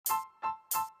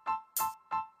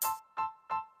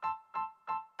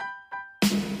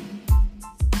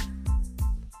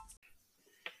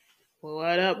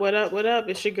What up, what up, what up?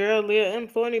 It's your girl, Leah M.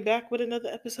 Forney, back with another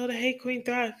episode of Hey Queen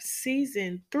Thrive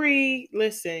Season 3.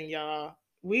 Listen, y'all,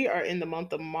 we are in the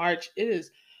month of March. It is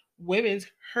Women's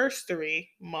Herstory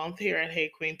Month here at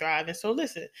Hey Queen Thrive. And so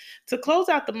listen, to close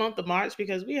out the month of March,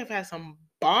 because we have had some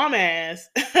bomb-ass,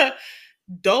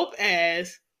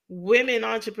 dope-ass women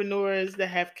entrepreneurs that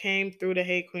have came through the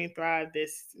Hey Queen Thrive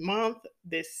this month,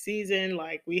 this season.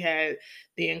 Like, we had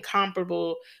the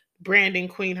incomparable branding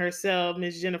queen herself,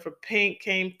 Miss Jennifer Pink,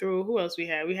 came through. Who else we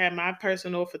had? We had my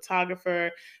personal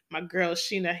photographer, my girl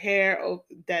Sheena Hare,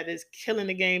 that is killing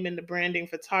the game in the branding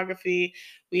photography.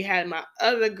 We had my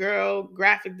other girl,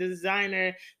 graphic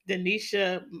designer,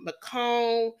 Denisha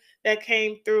McComb, that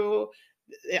came through.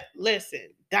 Listen,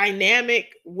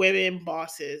 dynamic women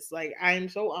bosses. Like, I am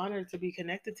so honored to be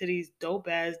connected to these dope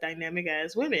ass, dynamic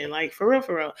ass women. Like, for real,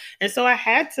 for real. And so I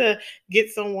had to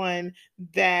get someone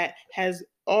that has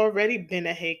already been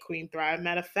a Hey Queen Thrive.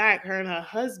 Matter of fact, her and her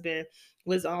husband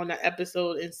was on an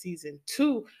episode in season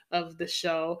 2 of the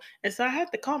show. And so I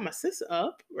had to call my sis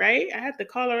up, right? I had to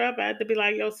call her up. I had to be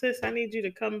like, yo, sis, I need you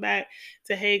to come back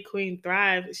to Hey Queen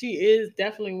Thrive. She is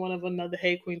definitely one of another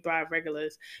Hey Queen Thrive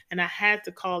regulars. And I had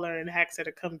to call her and ask her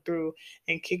to come through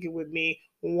and kick it with me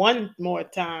one more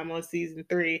time on season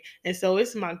 3. And so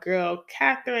it's my girl,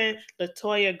 Catherine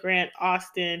Latoya Grant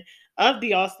Alston of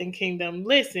the Alston Kingdom.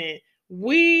 Listen,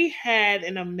 we had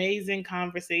an amazing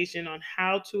conversation on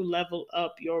how to level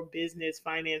up your business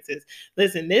finances.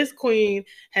 Listen, this queen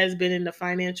has been in the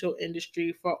financial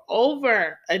industry for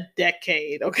over a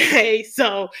decade, okay?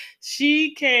 So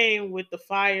she came with the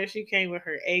fire. She came with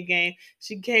her A game.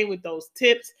 She came with those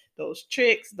tips, those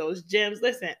tricks, those gems.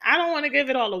 Listen, I don't want to give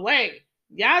it all away.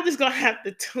 Y'all just gonna have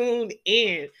to tune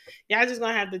in.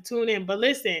 But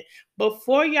listen,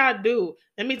 before y'all do,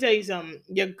 let me tell you something.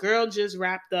 Your girl just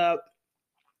wrapped up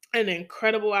an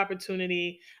incredible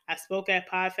opportunity. I spoke at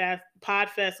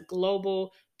Podfest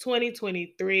Global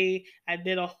 2023. I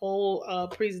did a whole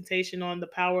presentation on the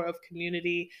power of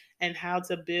community and how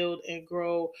to build and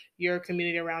grow your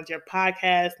community around your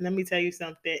podcast. Let me tell you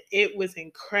something. It was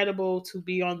incredible to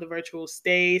be on the virtual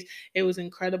stage. It was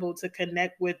incredible to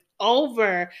connect with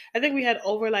I think we had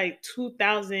over like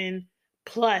 2,000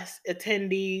 plus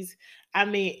attendees. I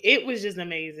mean, it was just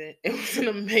amazing. It was an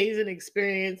amazing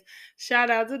experience. Shout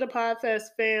out to the Podfest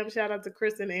fam. Shout out to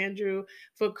Chris and Andrew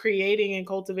for creating and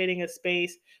cultivating a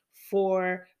space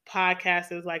for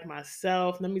podcasters like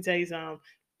myself. Let me tell you something.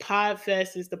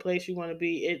 Podfest is the place you want to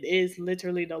be. It is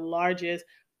literally the largest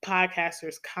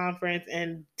podcasters conference,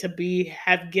 and to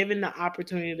have given the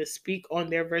opportunity to speak on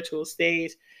their virtual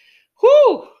stage.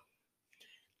 Whoo!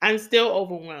 I'm still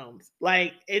overwhelmed.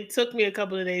 Like, it took me a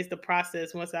couple of days to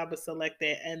process once I was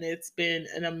selected, and it's been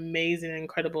an amazing,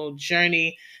 incredible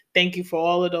journey. Thank you for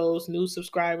all of those new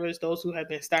subscribers, those who have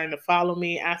been starting to follow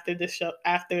me after the show,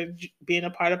 after being a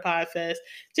part of Podfest.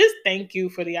 Just thank you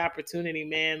for the opportunity,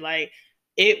 man. Like,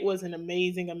 it was an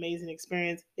amazing, amazing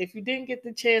experience. If you didn't get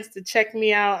the chance to check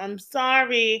me out, I'm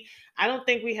sorry. I don't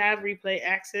think we have replay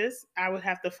access. I would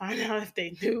have to find out if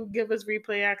they do give us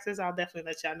replay access. I'll definitely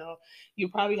let y'all know. You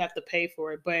probably have to pay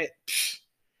for it, but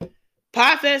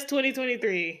Podfest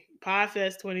 2023,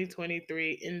 Podfest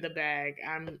 2023 in the bag.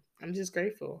 I'm just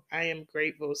grateful. I am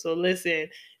grateful. So listen,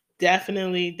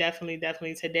 definitely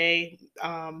today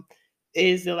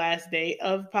is the last day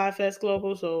of Podfest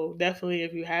Global. So definitely,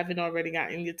 if you haven't already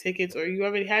gotten your tickets or you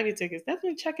already have your tickets,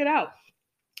 definitely check it out.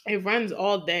 It runs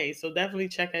all day, so definitely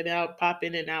check it out, pop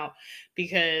in and out,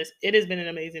 because it has been an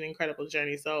amazing, incredible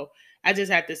journey. So I just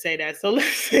have to say that. So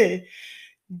listen,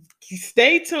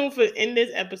 stay tuned for in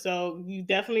this episode. You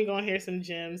definitely gonna hear some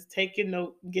gems. Take your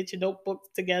note, get your notebooks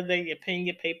together, your pen,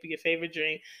 your paper, your favorite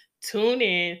drink. Tune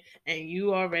in, and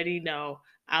you already know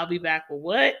I'll be back with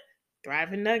what?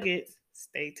 Thriving Nuggets.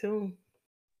 Stay tuned.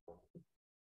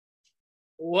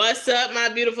 What's up, my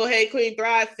beautiful Hey Queen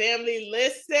Thrive family?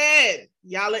 Listen,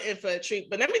 y'all are in for a treat.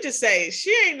 But let me just say,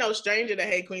 she ain't no stranger to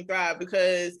Hey Queen Thrive,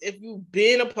 because if you've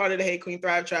been a part of the Hey Queen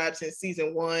Thrive tribe since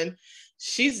season 1,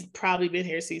 she's probably been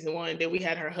here season 1. Then we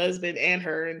had her husband and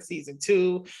her in season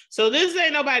 2. So this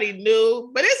ain't nobody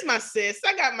new, but it's my sis.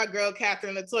 I got my girl,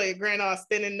 Catherine Latoya Grant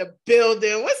Alston, in the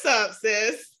building. What's up,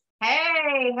 sis?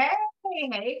 Hey,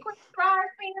 Queen Thrive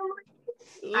family.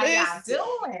 How y'all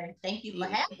doing? Thank you for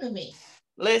having me.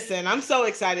 Listen, I'm so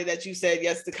excited that you said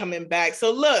yes to coming back.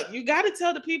 So look, you got to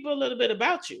tell the people a little bit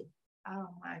about you. Oh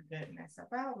my goodness,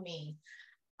 about me.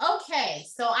 Okay,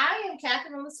 so I am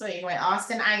Catherine Latoya Grant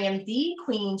Alston. I am the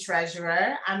Queen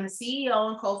Treasurer. I'm the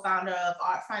CEO and co-founder of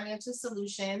Art Financial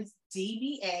Solutions,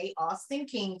 DBA, Alston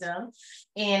Kingdom,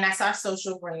 and that's our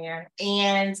social brand.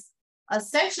 And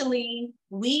Essentially,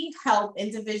 we help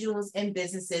individuals and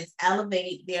businesses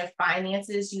elevate their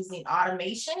finances using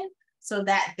automation so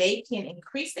that they can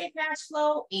increase their cash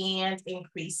flow and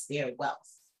increase their wealth.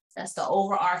 That's the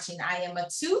overarching. I am a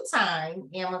two-time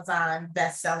Amazon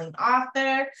best-selling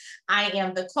author. I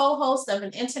am the co-host of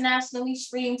an internationally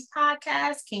streamed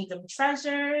podcast, Kingdom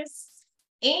Treasures.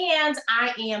 And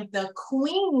I am the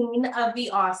queen of the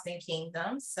Alston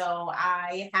Kingdom. So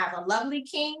I have a lovely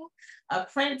king, a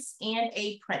prince, and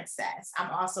a princess.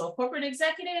 I'm also a corporate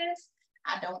executive.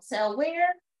 I don't tell where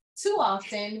too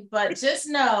often, but just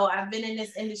know I've been in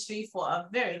this industry for a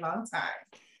very long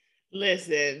time.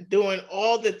 Listen, doing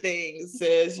all the things,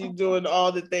 sis. You're doing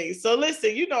all the things. So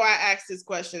listen, you know, I ask this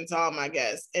question to all my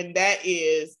guests, and that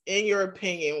is, in your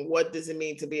opinion, what does it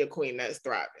mean to be a queen that's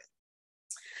thriving?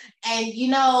 And, you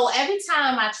know, every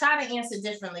time I try to answer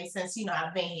differently since, you know,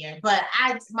 I've been here, but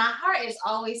my heart is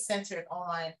always centered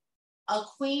on a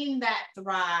queen that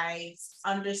thrives,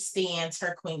 understands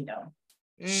her queendom.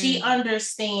 She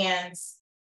understands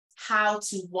how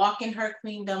to walk in her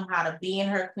queendom, how to be in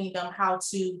her queendom, how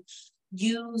to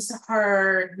use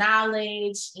her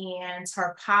knowledge and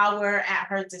her power at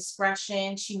her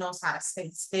discretion. She knows how to stay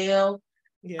still.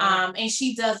 Yeah. And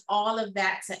she does all of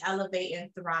that to elevate and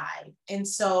thrive. And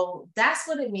so that's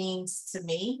what it means to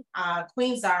me.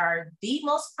 Queens are the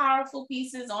most powerful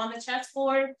pieces on the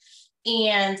chessboard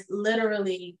and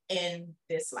literally in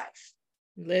this life.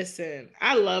 Listen,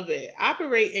 I love it.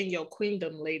 Operate in your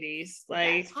queendom, ladies.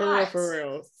 Like, for real, for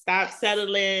real. Stop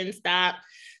settling. Stop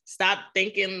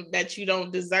thinking that you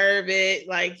don't deserve it.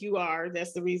 Like you are.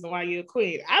 That's the reason why you're a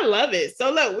queen. I love it. So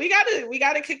look, we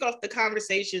gotta kick off the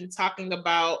conversation talking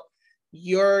about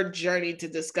your journey to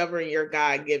discovering your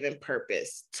God-given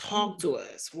purpose. Talk to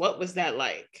us. What was that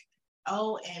like?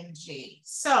 OMG.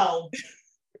 So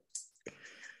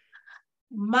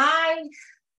my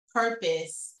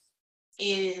purpose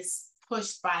is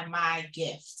pushed by my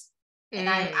gift. And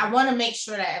I want to make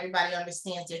sure that everybody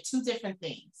understands there are two different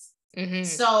things. Mm-hmm.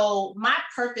 So my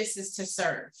purpose is to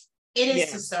serve. It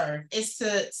is to serve. It's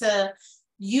to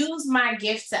use my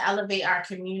gift to elevate our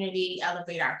community,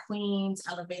 elevate our queens,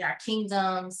 elevate our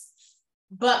kingdoms.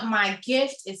 But my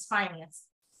gift is finance.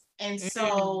 And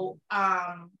so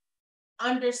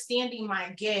understanding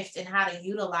my gift and how to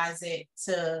utilize it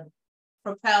to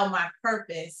propel my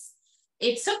purpose,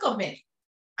 it took a minute.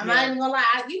 I'm not even gonna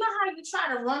lie. You know how you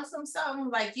try to run from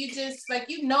something, like you just like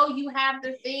you know you have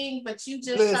the thing, but you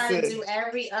just try to do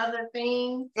every other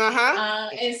thing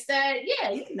instead. Yeah,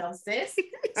 you know, sis.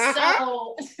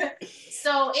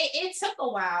 So it took a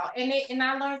while, and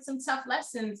I learned some tough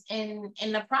lessons in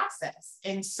the process.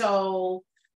 And so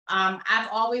I've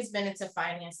always been into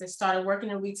finance. I started working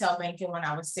in retail banking when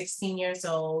I was 16 years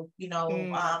old, you know,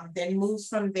 then moved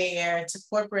from there to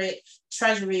corporate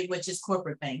treasury, which is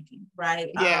corporate banking, right?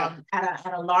 Yeah.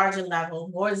 At a larger level,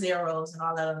 more zeros and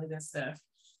all that other good stuff.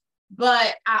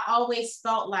 But I always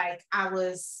felt like I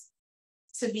was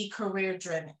to be career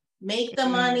driven, make the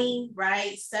money,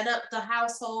 right? Set up the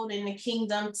household and the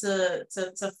kingdom to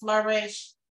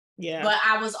flourish. Yeah. But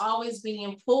I was always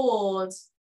being pulled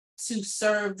to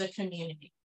serve the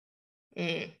community.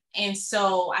 And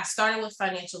so I started with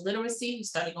financial literacy. We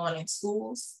started going in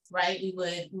schools, right? We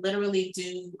would literally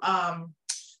do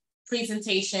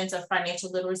presentations of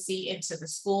financial literacy into the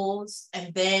schools.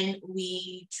 And then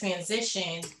we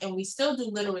transitioned, and we still do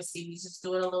literacy, we just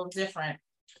do it a little different.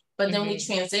 But then we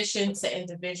transitioned to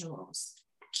individuals,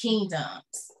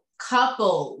 kingdoms,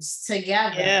 couples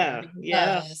together.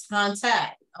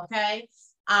 Contact, okay?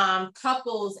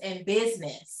 Couples and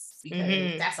business,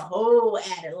 because that's a whole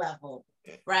added level,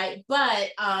 right?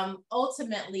 But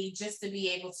ultimately, just to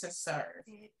be able to serve.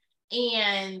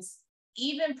 And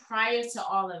even prior to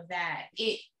all of that,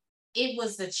 it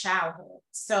was the childhood.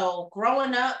 So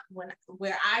growing up,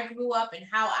 where I grew up and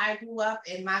how I grew up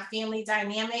in my family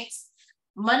dynamics,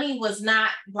 money was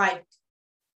like,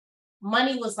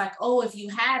 oh, if you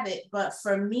have it. But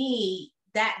for me,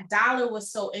 that dollar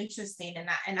was so interesting.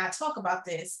 And I talk about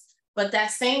this, but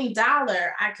that same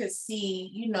dollar, I could see,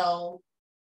 you know,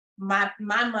 my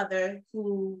mother,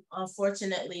 who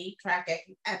unfortunately crack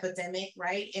epidemic,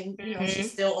 right? And, you know,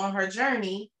 she's still on her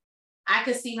journey. I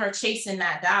could see her chasing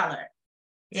that dollar.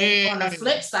 And on the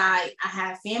flip side, I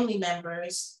had family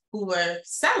members who were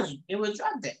selling. They were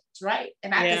drug addicts, right?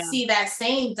 And I could see that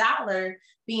same dollar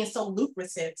being so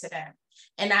lucrative to them.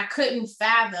 And I couldn't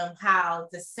fathom how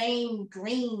the same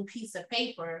green piece of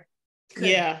paper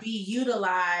could be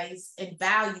utilized and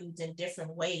valued in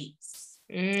different ways.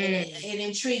 And it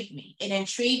intrigued me. It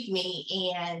intrigued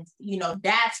me. And, you know,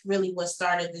 that's really what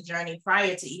started the journey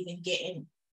prior to even getting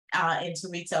into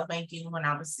retail banking when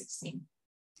I was 16.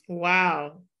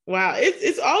 Wow.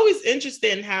 It's always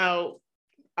interesting how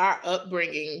our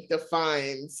upbringing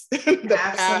defines the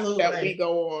path that we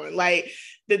go on. Like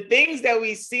the things that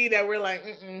we see that we're like,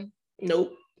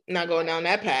 nope, not going down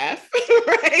that path,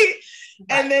 right?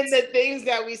 And then the things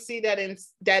that we see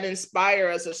that inspire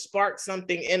us or spark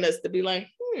something in us to be like,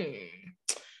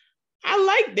 I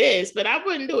like this, but I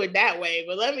wouldn't do it that way.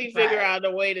 But let me figure out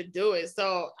a way to do it.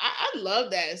 So I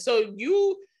love that. So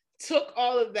you took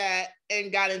all of that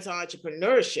and got into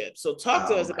entrepreneurship. So talk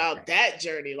to us about that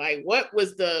journey. Like, what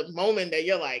was the moment that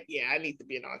you're like, yeah, I need to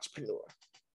be an entrepreneur?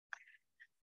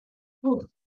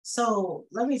 So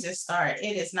let me just start.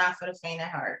 It is not for the faint of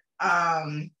heart.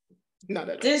 Not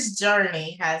at all. This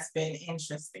journey has been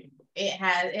interesting. It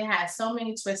has so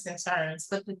many twists and turns.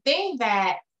 But the thing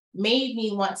that made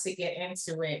me want to get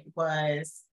into it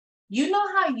was, you know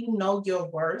how you know your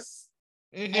worth?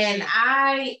 Mm-hmm. And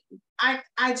I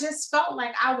just felt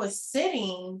like I was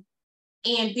sitting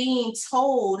and being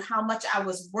told how much I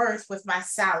was worth with my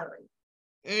salary.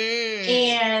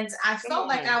 And I felt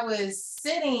like I was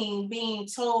sitting being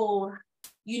told,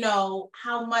 you know,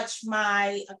 how much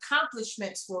my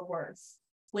accomplishments were worth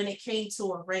when it came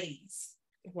to a raise.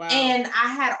 Wow. And I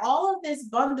had all of this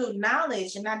bundled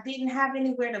knowledge and I didn't have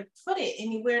anywhere to put it,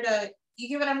 anywhere to, you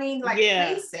get what I mean? Like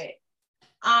place it.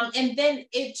 And then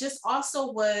it just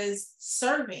also was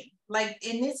serving. Like,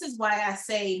 and this is why I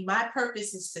say my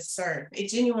purpose is to serve. It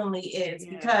genuinely is,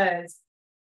 because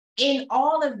in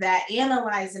all of that,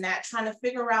 analyzing that, trying to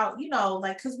figure out, you know,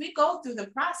 like, because we go through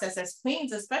the process as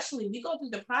queens, especially, we go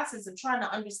through the process of trying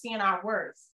to understand our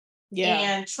worth. Yeah.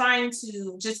 And trying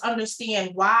to just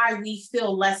understand why we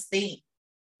feel less than.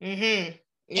 Mm-hmm.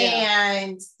 Yeah.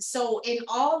 And so in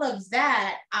all of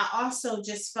that, I also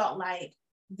just felt like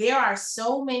there are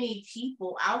so many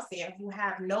people out there who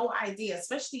have no idea,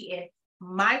 especially in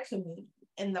my community,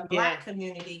 in the Black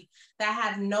community, that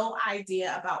have no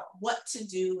idea about what to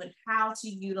do and how to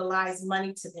utilize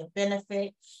money to their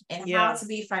benefit and how to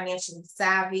be financially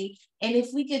savvy. And if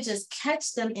we could just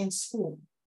catch them in school,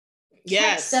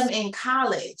 catch them in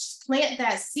college, plant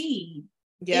that seed,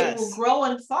 it will grow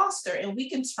and foster, and we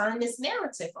can turn this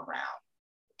narrative around.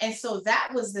 And so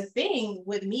that was the thing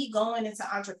with me going into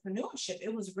entrepreneurship.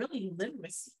 It was really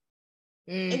literacy.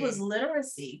 It was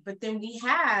literacy. But then we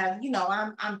have, you know,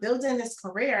 I'm building this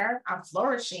career, I'm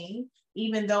flourishing,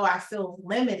 even though I feel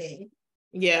limited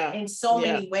in so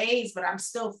many ways, but I'm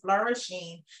still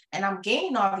flourishing and I'm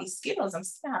gaining all these skills. I'm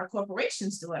seeing how the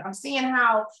corporations do it. I'm seeing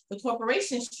how the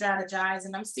corporations strategize,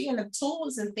 and I'm seeing the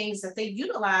tools and things that they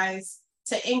utilize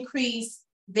to increase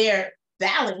their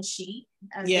balance sheet,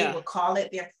 as they would call it,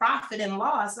 their profit and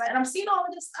loss. And I'm seeing all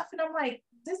of this stuff and I'm like,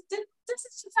 this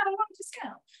is just how the world just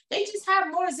count. They just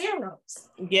have more zeros.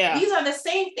 Yeah. These are the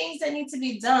same things that need to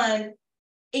be done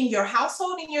in your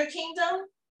household, in your kingdom,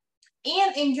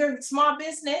 and in your small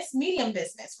business, medium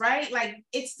business, right? Like,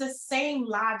 it's the same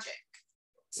logic.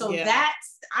 So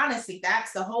that's, honestly,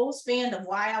 that's the whole span of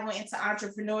why I went into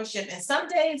entrepreneurship. And some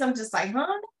days I'm just like,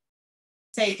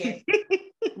 take it.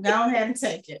 Go ahead and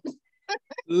take it.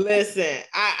 Listen,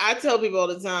 I tell people all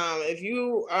the time, if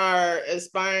you are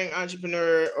aspiring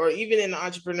entrepreneur or even an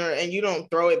entrepreneur and you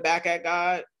don't throw it back at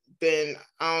God, then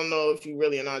I don't know if you're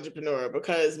really an entrepreneur,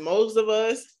 because most of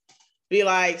us be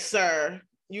like, sir,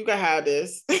 you can have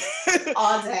this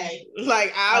all day.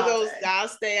 Like, I'll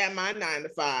stay at my 9 to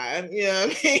 5. You know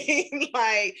what I mean?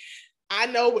 Like, I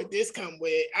know what this come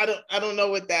with. I don't know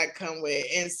what that come with.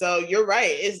 And so you're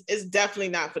right. It's definitely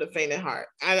not for the faint of heart.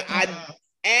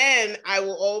 And I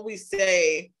will always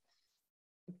say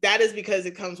that is because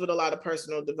it comes with a lot of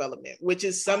personal development, which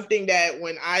is something that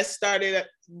when I started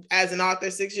as an author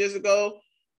 6 years ago,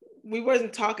 we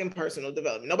wasn't talking personal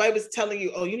development. Nobody was telling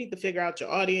you, oh, you need to figure out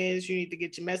your audience. You need to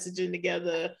get your messaging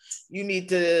together. You need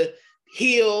to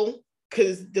heal,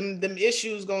 because them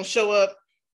issues going to show up.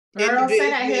 Girl,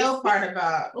 say that heal part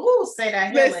about. Ooh, say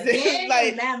that heal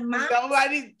again. Like,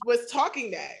 nobody was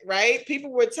talking that, right?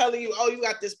 People were telling you, oh, you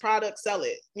got this product, sell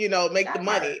it, you know, make that the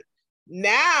money. Part.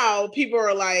 Now people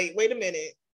are like, wait a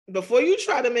minute, before you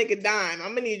try to make a dime,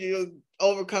 I'm gonna need you to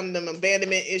overcome them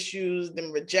abandonment issues,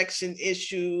 them rejection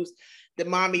issues, the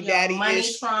mommy daddy money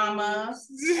issues, trauma,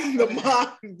 the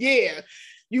mom,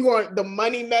 you want the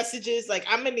money messages. Like,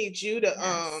 I'm gonna need you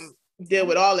to deal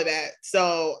with all of that.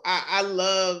 So I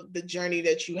love the journey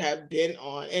that you have been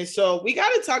on. And so we got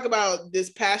to talk about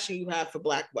this passion you have for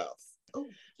Black wealth. Ooh.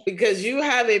 Because you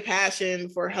have a passion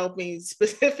for helping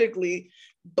specifically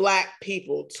Black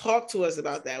people. Talk to us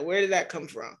about that. Where did that come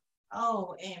from?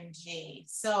 OMG.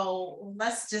 So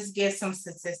let's just give some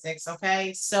statistics,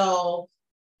 okay? So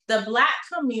the Black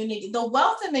community, the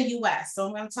wealth in the US, so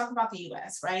I'm going to talk about the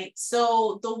US, right?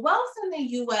 So the wealth in the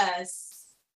US,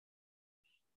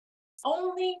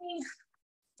 only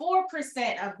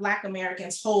 4% of Black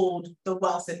Americans hold the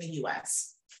wealth in the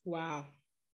US. Wow.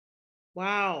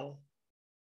 Wow.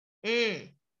 Mm.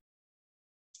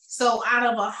 So out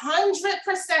of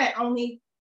 100%, only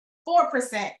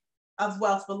 4% of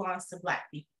wealth belongs to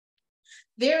Black people.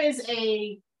 There is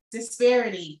a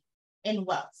disparity in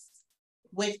wealth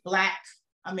with Black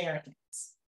Americans.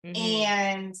 Mm-hmm.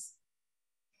 And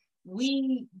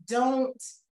we don't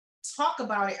talk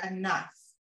about it enough.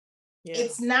 Yeah.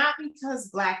 It's not because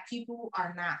Black people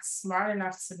are not smart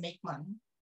enough to make money.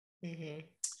 Mm-hmm.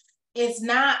 It's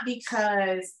not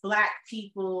because Black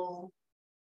people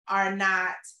are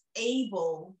not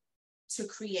able to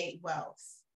create wealth.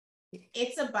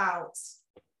 It's about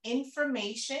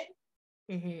information.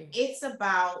 Mm-hmm. It's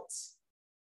about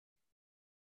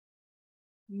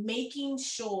making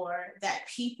sure that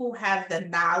people have the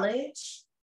knowledge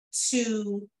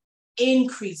to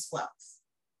increase wealth.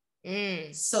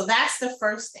 So that's the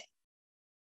first thing.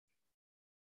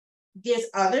 There's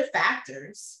other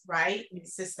factors, right?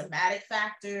 Systematic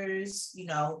factors,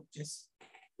 just,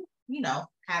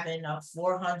 having a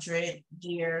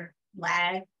 400-year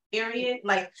lag period.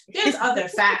 Like, there's other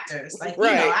factors. Like,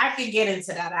 right. I could get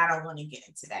into that. I don't want to get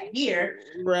into that here.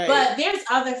 Right. But there's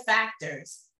other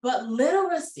factors. But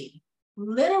literacy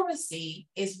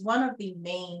is one of the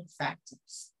main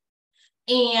factors.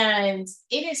 And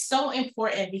it is so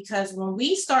important because when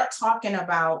we start talking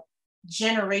about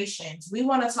generations, we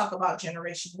want to talk about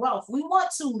generation wealth. We want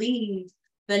to leave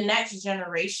the next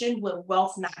generation with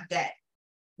wealth, not debt.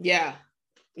 Yeah.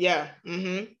 Yeah.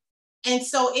 Mm-hmm. And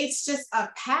so it's just a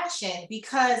passion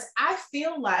because I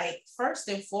feel like, first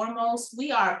and foremost,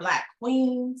 we are Black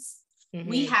queens. Mm-hmm.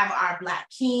 We have our Black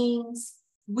kings.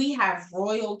 We have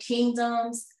royal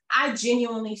kingdoms. I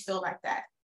genuinely feel like that.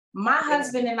 My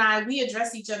husband and I, we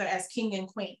address each other as king and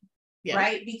queen,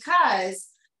 right? Because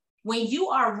when you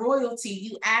are royalty,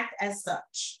 you act as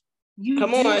such. You do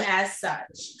as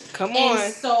such.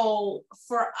 And so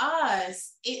for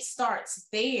us, it starts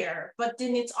there, but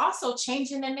then it's also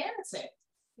changing the narrative.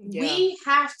 Yeah. We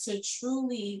have to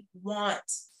truly want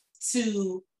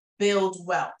to build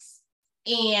wealth.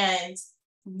 And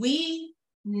we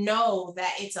know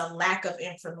that it's a lack of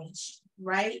information,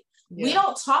 right? Yeah. We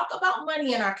don't talk about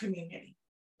money in our community.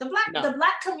 The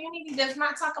Black community does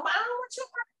not talk about, I don't want your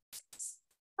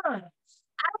money.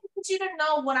 I don't need you to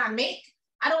know what I make.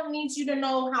 I don't need you to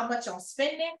know how much I'm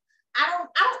spending. I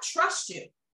don't trust you.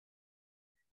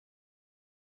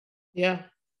 Yeah.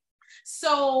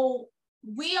 So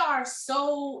we are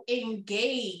so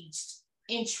engaged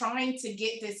in trying to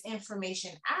get this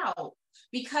information out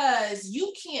because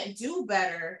you can't do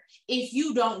better if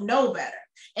you don't know better.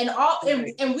 And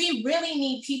we really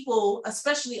need people,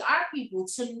 especially our people,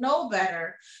 to know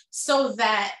better so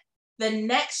that the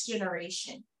next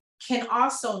generation can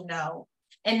also know,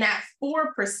 and that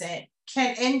 4%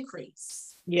 can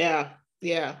increase. Yeah,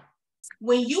 yeah.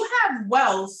 When you have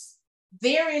wealth,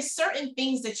 there is certain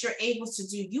things that you're able to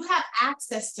do. You have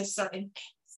access to certain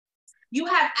things. You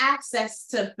have access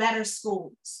to better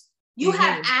schools. You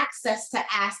have access to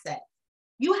assets.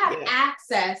 You have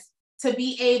access to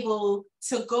be able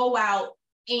to go out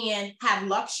and have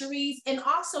luxuries and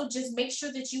also just make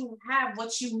sure that you have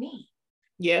what you need.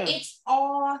 Yeah. It's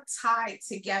all tied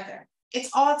together. It's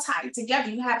all tied together.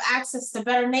 You have access to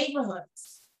better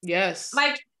neighborhoods. Yes.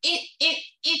 Like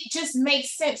it just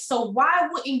makes sense. So why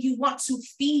wouldn't you want to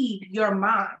feed your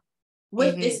mind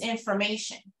with this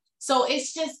information? So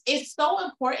it's so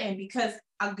important because,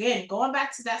 again, going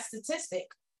back to that statistic,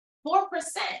 4%,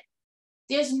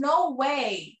 there's no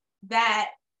way that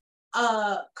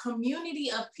a community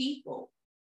of people,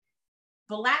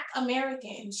 Black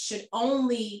Americans, should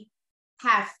only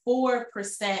have 4%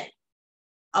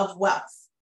 of wealth.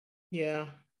 Yeah.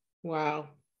 Wow.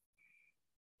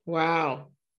 Wow.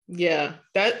 Yeah.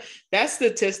 That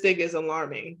statistic is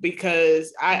alarming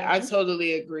because I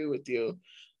totally agree with you.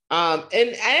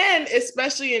 And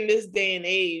especially in this day and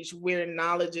age where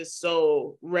knowledge is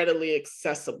so readily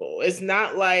accessible. It's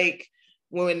not like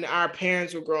when our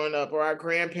parents were growing up or our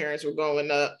grandparents were growing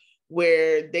up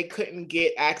where they couldn't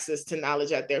get access to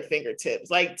knowledge at their fingertips.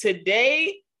 Like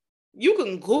today, you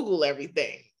can Google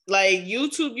everything. Like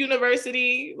YouTube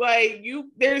University,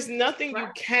 there's nothing you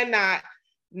cannot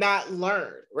not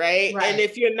learn, right? And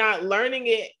if you're not learning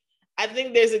it, I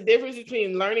think there's a difference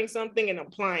between learning something and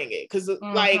applying it. Because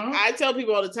like I tell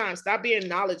people all the time, stop being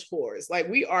knowledge whores. Like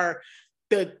we are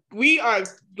we are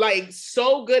like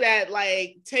so good at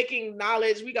like taking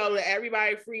knowledge. We go to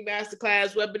everybody free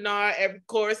masterclass, webinar, every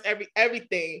course,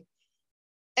 everything,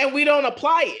 and we don't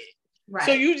apply it. Right.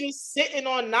 So you just sitting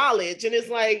on knowledge, and it's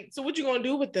like, so what you gonna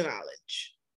do with the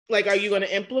knowledge? Like, are you gonna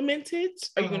implement it?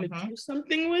 Are you gonna do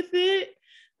something with it?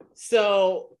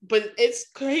 So, but it's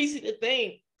crazy to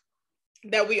think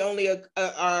that we only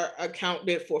are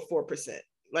accounted for 4%.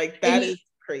 Like that is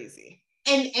crazy.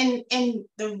 And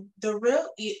the real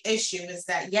issue is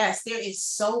that, yes, there is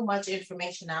so much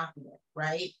information out there,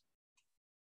 right?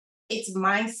 It's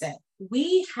mindset.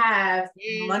 We have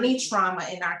money trauma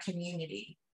in our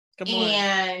community.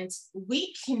 And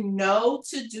we can know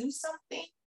to do something,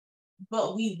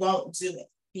 but we won't do it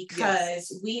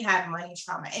because we have money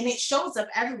trauma, and it shows up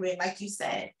everywhere, like you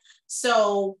said.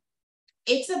 So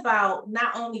it's about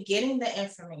not only getting the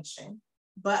information,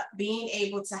 but being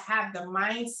able to have the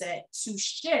mindset to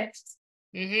shift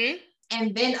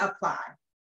and then apply.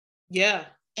 Yeah.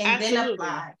 And then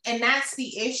apply. And that's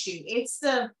the issue. It's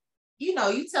you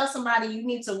tell somebody you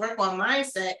need to work on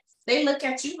mindset, they look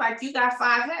at you like you got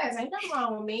 5 heads. Ain't nothing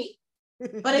wrong with me.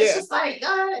 But it's just like,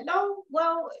 no,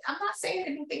 well, I'm not saying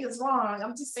anything is wrong.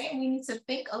 I'm just saying we need to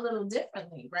think a little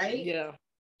differently, right? Yeah.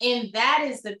 And that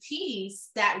is the piece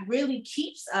that really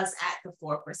keeps us at the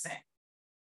 4%.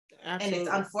 Absolutely. And it's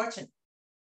unfortunate.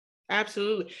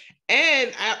 Absolutely.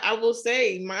 And I will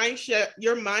say,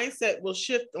 your mindset will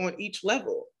shift on each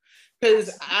level.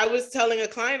 Because I was telling a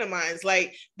client of mine, it's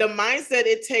like the mindset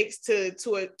it takes to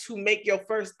make your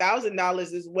first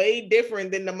 $1,000 is way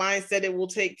different than the mindset it will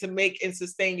take to make and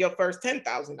sustain your first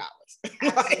 $10,000.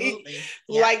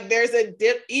 Like there's a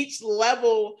dip. Each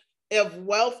level of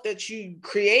wealth that you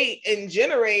create and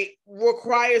generate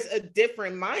requires a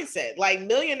different mindset. Like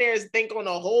millionaires think on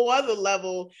a whole other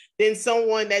level than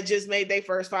someone that just made their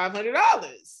first $500.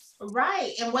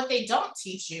 Right. And what they don't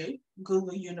teach you,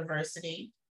 Google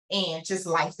University, and just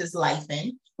life is life.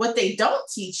 And what they don't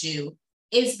teach you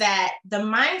is that the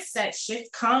mindset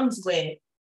shift comes with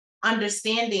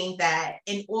understanding that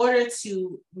in order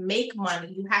to make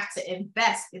money, you have to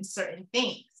invest in certain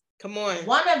things. Come on.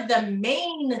 One of the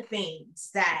main things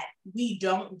that we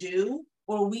don't do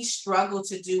or we struggle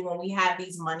to do when we have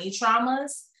these money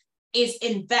traumas is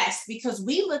invest, because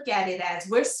we look at it as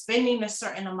we're spending a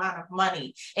certain amount of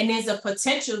money and there's a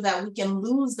potential that we can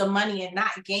lose the money and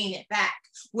not gain it back.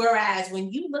 Whereas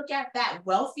when you look at that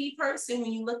wealthy person,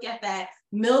 when you look at that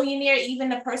millionaire, even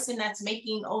the person that's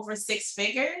making over 6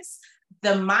 figures,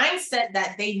 the mindset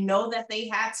that they know that they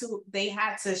had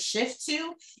to shift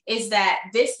to is that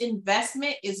this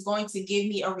investment is going to give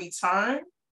me a return.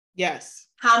 Yes.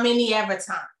 How many ever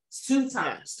times? 2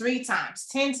 times, 3 times,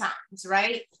 10 times,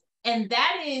 right? And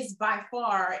that is by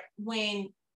far when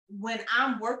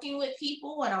I'm working with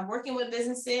people, when I'm working with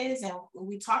businesses and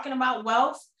we're talking about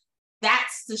wealth,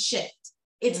 that's the shift.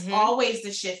 It's always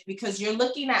the shift, because you're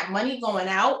looking at money going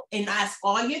out and that's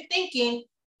all you're thinking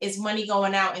is money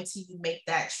going out until you make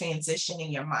that transition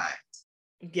in your mind.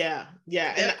 Yeah.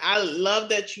 Yeah. And I love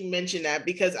that you mentioned that,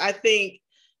 because I think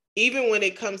even when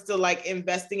it comes to like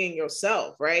investing in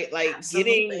yourself, right? Like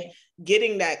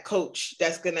getting that coach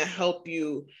that's going to help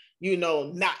you,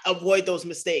 not avoid those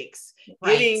mistakes.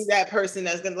 Right. Getting that person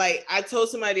that's going to, like, I told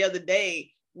somebody the other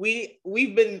day,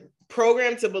 we've been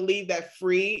programmed to believe that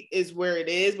free is where it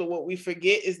is. But what we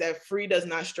forget is that free does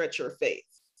not stretch your faith,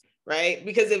 right?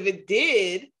 Because if it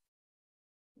did,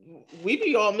 we'd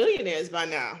be all millionaires by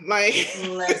now. Like,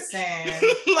 listen,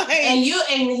 and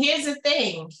here's the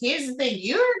thing,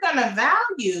 you're gonna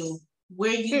value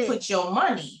where you put your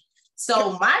money.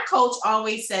 So my coach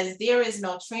always says there is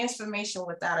no transformation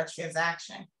without a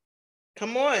transaction.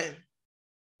 Come on.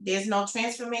 There's no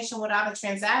transformation without a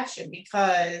transaction,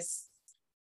 because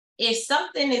if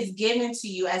something is given to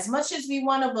you, as much as we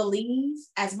want to believe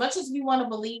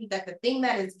that the thing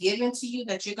that is given to you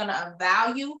that you're going to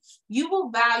value, you will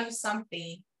value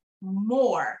something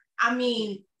more. I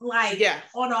mean,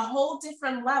 on a whole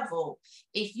different level,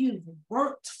 if you've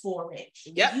worked for it,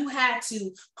 if you had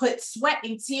to put sweat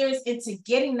and tears into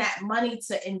getting that money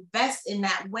to invest in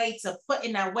that way, to put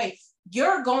in that way,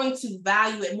 you're going to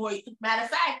value it more. Matter of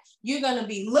fact, you're going to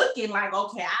be looking like,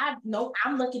 okay, I know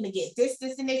I'm looking to get this,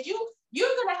 and this. You're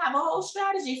going to have a whole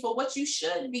strategy for what you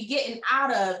should be getting out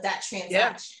of that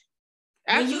transaction.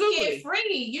 Absolutely. When you get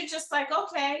free, you're just like,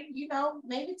 okay,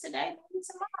 maybe today, maybe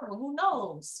tomorrow, who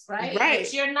knows, right?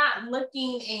 But you're not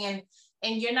looking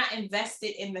and you're not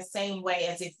invested in the same way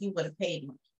as if you would have paid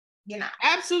money. You're not.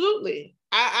 Absolutely.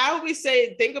 I always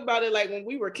say, think about it like when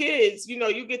we were kids,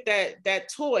 you get that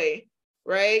toy,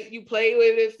 right? You play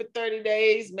with it for 30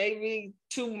 days, maybe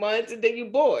 2 months, and then you're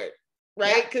bored.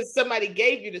 right? Because somebody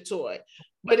gave you the toy.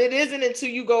 But it isn't until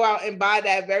you go out and buy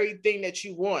that very thing that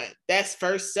you want. That's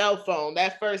first cell phone,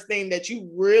 that first thing that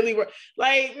you really were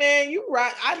like, man, you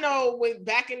right. I know when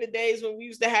back in the days when we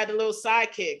used to have the little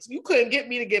sidekicks, you couldn't get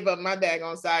me to give up my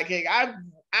daggone sidekick.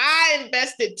 I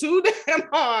invested too damn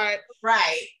hard,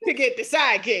 right, to get the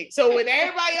sidekick. So when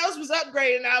everybody else was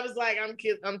upgrading, I was like,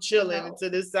 I'm chilling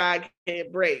until this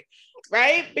sidekick break,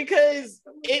 right? Because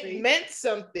it meant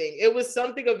something. It was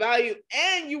something of value,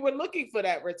 and you were looking for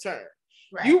that return.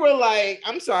 Right. You were like,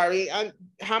 I'm sorry,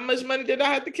 how much money did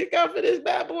I have to kick out for this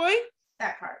bad boy?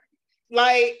 That part.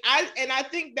 Like, I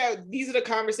think that these are the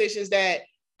conversations that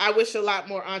I wish a lot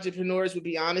more entrepreneurs would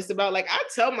be honest about. Like, I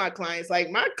tell my clients, like,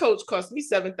 my coach cost me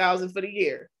 $7,000 for the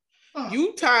year.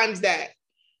 You times that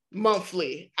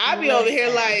monthly. I be over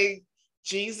here like,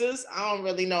 Jesus, I don't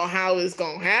really know how it's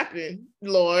gonna happen,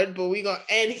 Lord, but we gonna,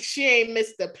 and she ain't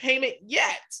missed the payment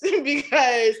yet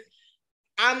because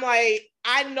I'm like,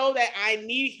 I know that I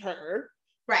need her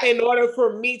in order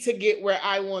for me to get where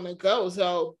I want to go.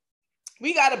 So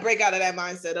we got to break out of that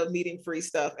mindset of needing free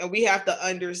stuff. And we have to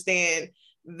understand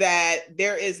that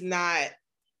there is not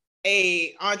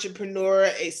a entrepreneur,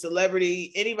 a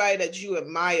celebrity, anybody that you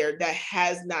admire that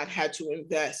has not had to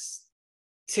invest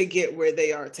to get where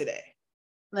they are today.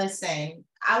 Listen,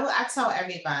 I tell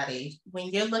everybody, when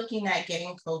you're looking at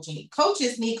getting coaching,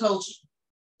 coaches need coaching.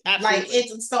 Absolutely. Like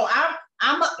it's so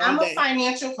I'm a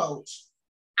financial coach.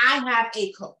 I have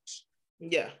a coach.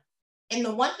 Yeah. And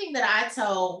the one thing that I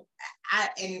tell,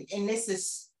 and this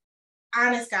is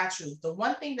honest God truth, the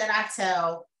one thing that I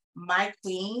tell my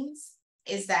queens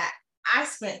is that I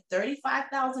spent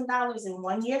 $35,000 in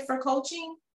 1 year for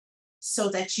coaching so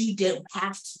that you didn't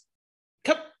have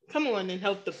to. Come on and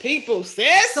help the people,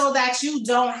 sis. So that you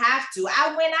don't have to.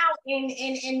 I went out and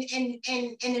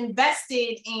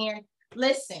invested and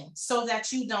listen, so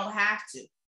that you don't have to.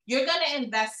 You're gonna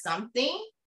invest something,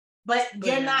 but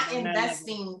you're not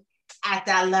investing at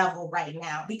that level right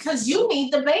now because you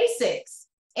need the basics.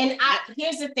 And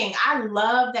here's the thing. I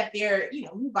love that there, we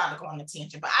about to go on a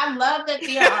tangent, but I love that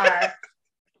there are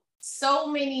so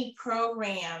many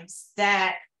programs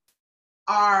that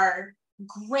are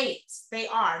great. They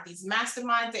are these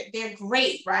masterminds that they're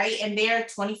great, right? And they're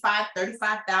 25,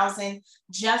 35,000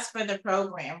 just for the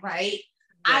program, right?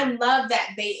 Yeah. I love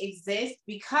that they exist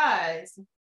because,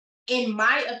 in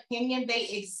my opinion, they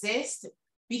exist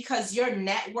because your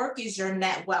network is your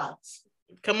net wealth.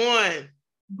 Come on.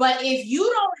 But if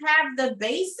you don't have the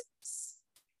basics,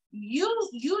 you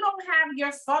don't have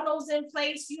your funnels in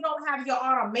place, you don't have your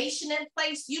automation in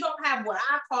place, you don't have what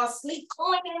I call sleep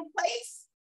coin in place,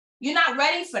 you're not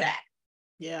ready for that.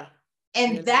 Yeah.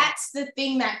 And that's the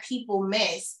thing that people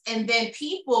miss. And then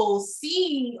people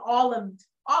see all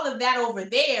of that over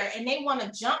there and they want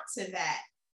to jump to that,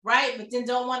 right? But then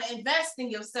don't want to invest in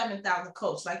your 7,000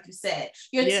 coach, like you said,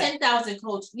 your 10,000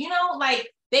 coach, like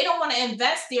they don't want to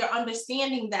invest there,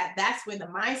 understanding that that's where the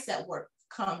mindset work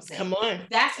comes in. Come on.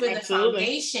 That's where the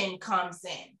foundation comes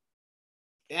in.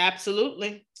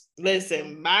 Absolutely.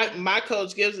 Listen, my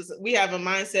coach gives us, we have a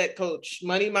mindset coach,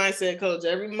 money mindset coach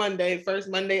every Monday, first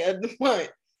Monday of the month.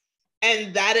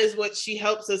 And that is what she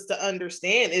helps us to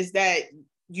understand, is that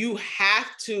you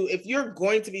have to, if you're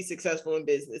going to be successful in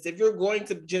business, if you're going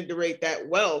to generate that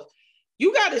wealth,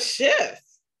 you got to shift.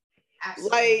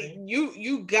 Absolutely. Like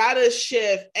you got to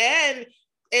shift, and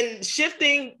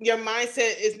shifting your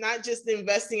mindset is not just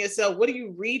investing in yourself. What are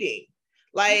you reading?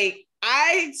 Like,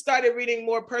 I started reading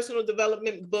more personal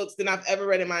development books than I've ever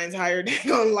read in my entire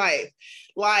life.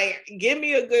 Like, give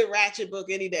me a good ratchet book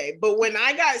any day. But when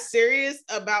I got serious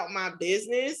about my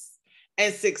business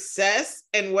and success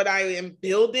and what I am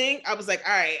building, I was like,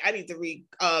 all right, I need to read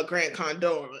Grant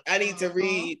Cardone. I need to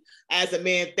read As a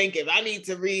Man Thinketh. I need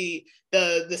to read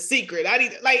The Secret.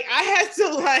 I had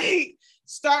to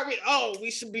start with,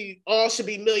 we should be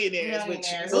millionaires. Which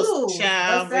what's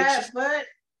that? But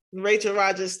Rachel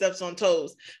Rodgers steps on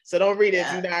toes. So don't read it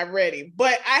if you're not ready.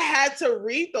 But I had to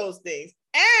read those things.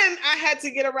 And I had to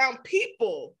get around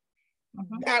people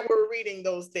that were reading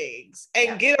those things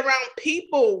and get around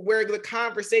people where the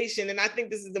conversation, and I think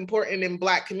this is important in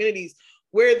Black communities,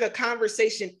 where the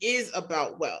conversation is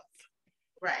about wealth.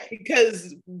 Right.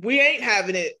 Because we ain't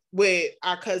having it with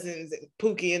our cousins,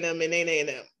 Pookie and them and Nene and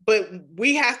them. But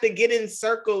we have to get in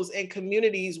circles and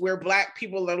communities where Black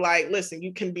people are like, listen,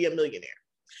 you can be a millionaire.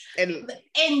 And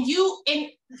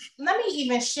let me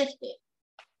even shift it.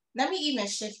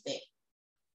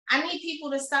 I need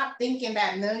people to stop thinking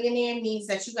that millionaire means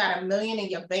that you got $1 million in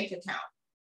your bank account.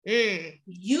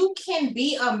 You can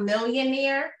be a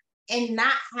millionaire and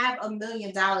not have $1 million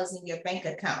in your bank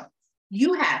account.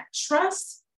 You have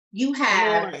trust, you Come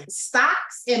have on.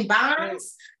 stocks and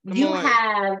bonds, Come you on.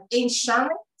 have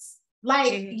insurance.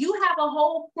 Like Mhm. you have a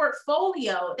whole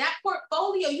portfolio. That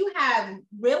portfolio, you have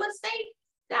real estate.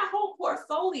 That whole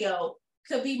portfolio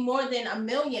could be more than $1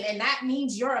 million, and that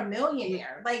means you're a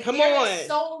millionaire. Like Come there is on.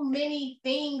 so many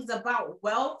things about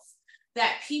wealth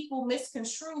that people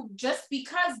misconstrue just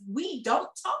because we don't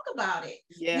talk about it.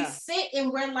 We Yeah. sit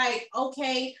and we're like,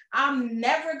 okay, I'm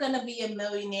never gonna be a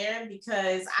millionaire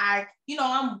because I'm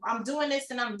doing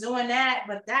this and I'm doing that,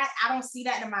 but that I don't see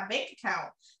that in my bank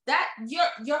account. That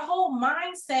your whole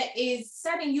mindset is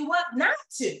setting you up not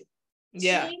to.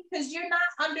 Yeah. See, because you're not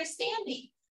understanding.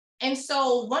 And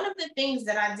so one of the things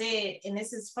that I did, and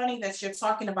this is funny that you're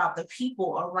talking about the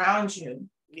people around you.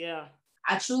 Yeah.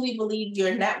 I truly believe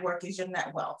your network is your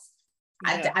net wealth.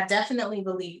 Yeah. I definitely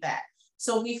believe that.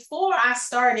 So before I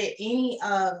started any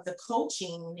of the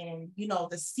coaching and,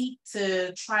 the seek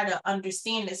to try to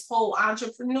understand this whole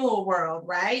entrepreneurial world,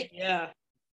 right? Yeah.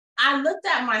 I looked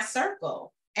at my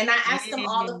circle and I asked them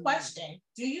all the Mm. question,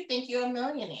 do you think you're a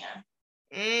millionaire?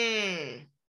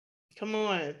 Come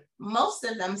on. Most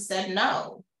of them said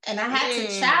no. And I had to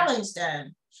Mm. challenge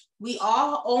them. We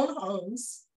all own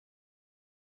homes.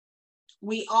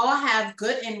 We all have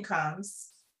good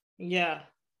incomes. Yeah.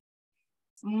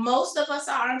 Most of us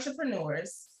are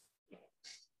entrepreneurs.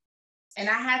 And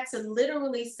I had to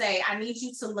literally say, I need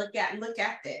you to look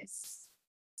at this.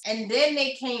 And then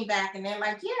they came back and they're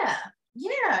like,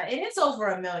 yeah, it is over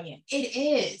 $1 million. It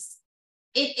is.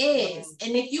 It is. Wow.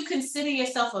 And if you consider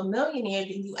yourself a millionaire,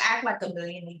 then you act like a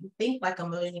millionaire, you think like a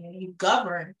millionaire, you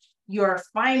govern your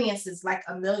finances like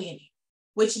a millionaire,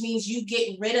 which means you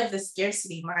get rid of the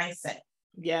scarcity mindset.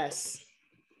 Yes.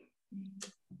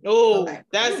 Oh, Okay.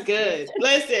 that's good.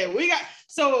 Listen,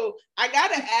 I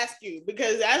got to ask you,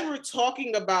 because as we're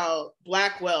talking about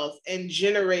Black wealth and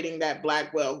generating that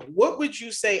Black wealth, what would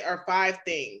you say are 5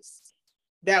 things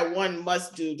that one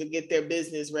must do to get their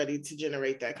business ready to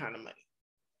generate that kind of money?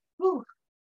 Whew.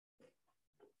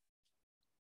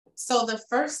 So the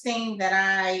first thing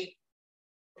that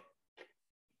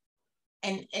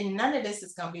and none of this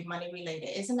is going to be money related.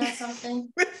 Isn't that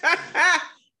something?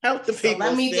 Help the people. So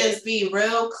let me sis. just be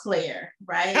real clear,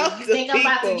 right? Help You the think I'm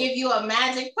about to people. give you a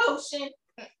magic potion?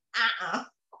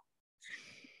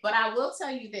 But I will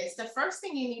tell you this. The first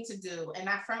thing you need to do, and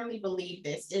I firmly believe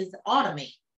this, is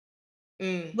automate.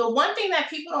 The one thing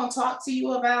that people don't talk to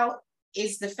you about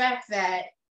is the fact that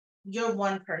you're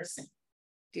one person.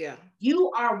 Yeah.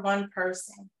 You are one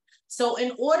person. So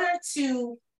in order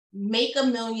to make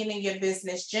 $1 million in your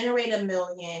business, generate $1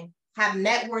 million, have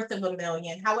net worth of $1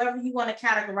 million, however you want to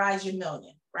categorize your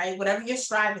million, right? Whatever you're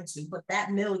striving to, but that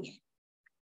 $1 million.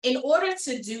 In order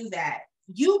to do that,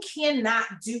 you cannot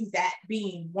do that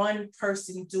being one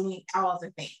person doing all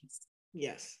the things.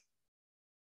 Yes.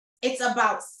 It's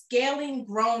about scaling,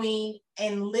 growing,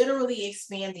 and literally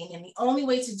expanding. And the only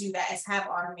way to do that is have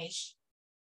automation.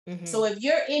 Mm-hmm. So if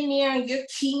you're in there and you're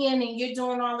keying and you're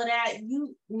doing all of that,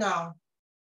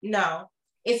 no,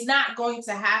 it's not going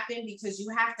to happen, because you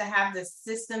have to have the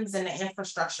systems and the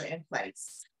infrastructure in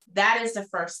place. That is the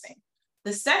first thing.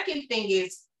 The second thing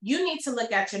is you need to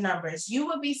look at your numbers. You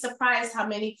would be surprised how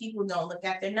many people don't look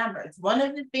at their numbers. One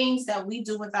of the things that we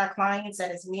do with our clients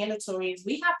that is mandatory is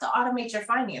we have to automate your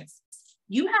finances.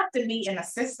 You have to be in a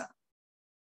system,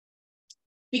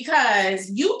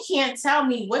 because you can't tell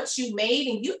me what you made,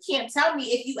 and you can't tell me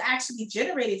if you actually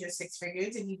generated your 6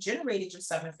 figures and you generated your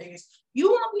 7 figures. You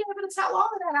won't be able to tell all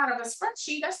of that out of a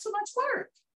spreadsheet. That's too much work.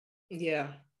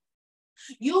 Yeah.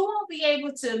 You won't be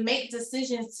able to make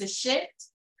decisions to shift,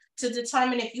 to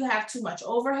determine if you have too much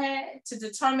overhead, to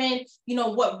determine,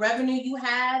 what revenue you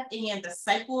have and the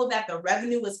cycle that the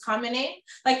revenue is coming in.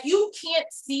 Like, you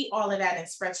can't see all of that in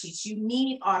spreadsheets. You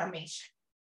need automation.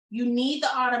 You need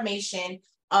the automation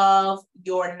of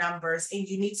your numbers, and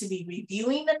you need to be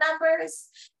reviewing the numbers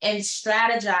and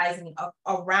strategizing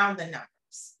around the numbers.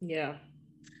 Yeah.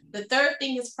 The third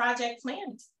thing is project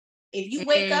planning. If you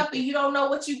wake up and you don't know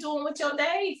what you're doing with your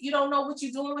day, if you don't know what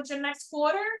you're doing with your next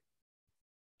quarter,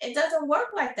 it doesn't work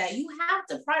like that. You have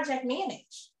to project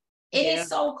manage. It is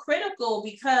so critical,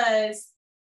 because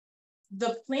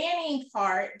the planning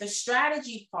part, the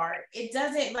strategy part, it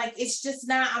doesn't, it's just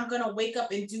not, I'm going to wake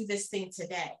up and do this thing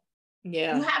today.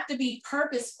 Yeah. You have to be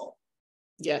purposeful.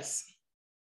 Yes.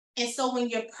 And so when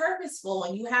you're purposeful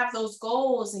and you have those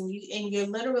goals and you're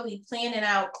literally planning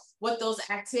out what those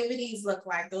activities look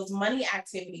like, those money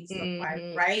activities look like,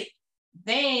 right?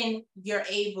 then you're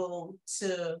able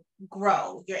to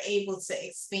grow, you're able to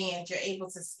expand, you're able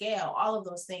to scale, all of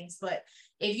those things. But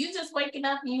if you just waking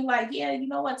up and you like, yeah, you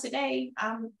know what, today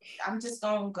I'm just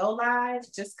gonna go live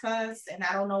just cause, and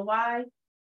I don't know why,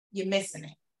 you're missing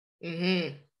it.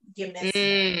 Mm-hmm. You're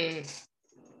missing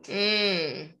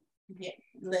it. Yeah,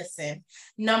 listen.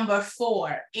 Number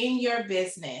 4, in your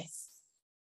business,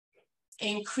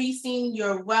 increasing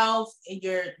your wealth and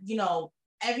your,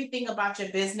 everything about your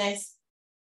business,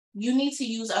 you need to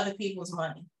use other people's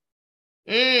money.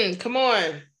 Come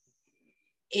on.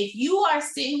 If you are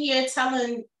sitting here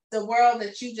telling the world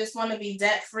that you just want to be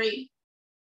debt free,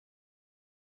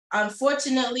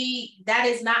 unfortunately, that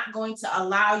is not going to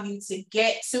allow you to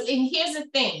get to, and here's the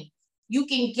thing, you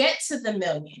can get to the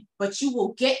million, but you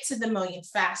will get to the million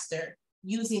faster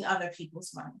using other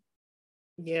people's money.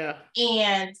 Yeah.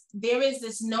 And there is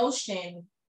this notion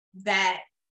that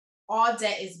all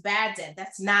debt is bad debt.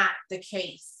 That's not the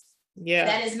case. Yeah.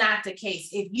 That is not the case.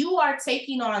 If you are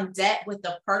taking on debt with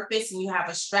a purpose and you have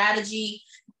a strategy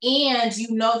and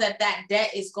you know that that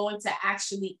debt is going to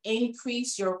actually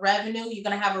increase your revenue, you're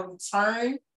going to have a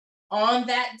return on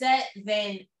that debt,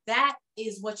 then that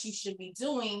is what you should be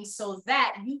doing so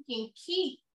that you can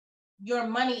keep your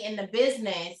money in the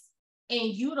business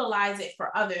and utilize it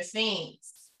for other things.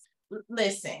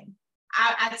 Listen,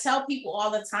 I tell people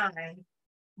all the time,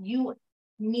 you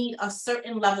need a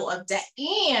certain level of debt.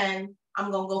 And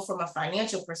I'm going to go from a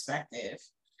financial perspective.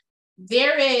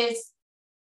 There is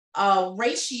a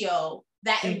ratio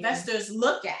that investors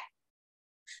look at.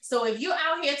 So if you're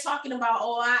out here talking about,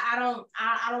 oh, I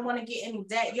don't want to get any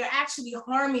debt, you're actually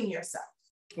harming yourself.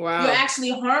 Wow. You're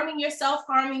actually harming yourself,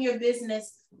 harming your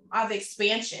business of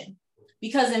expansion,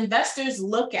 because investors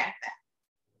look at that.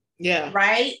 Yeah.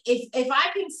 Right? If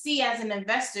I can see as an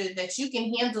investor that you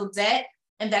can handle debt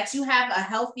and that you have a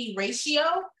healthy ratio,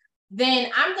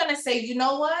 then I'm going to say, you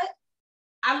know what?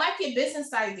 I like your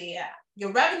business idea.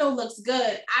 Your revenue looks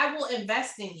good. I will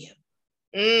invest in you.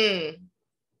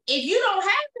 If you don't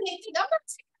have anything, I'm going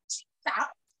to take you out.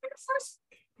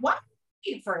 Why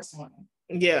be the first one?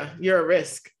 Yeah, you're a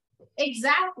risk.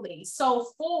 Exactly. So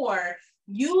 4,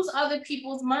 use other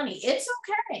people's money. It's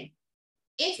okay.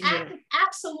 It's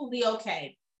absolutely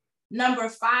okay. Number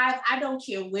 5, I don't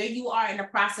care where you are in the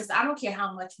process. I don't care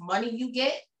how much money you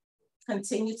get.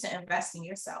 Continue to invest in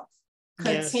yourself.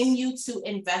 Continue to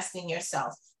invest in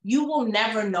yourself. You will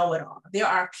never know it all. There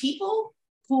are people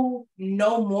who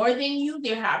know more than you.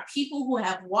 There are people who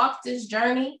have walked this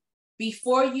journey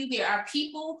before you. There are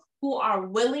people who are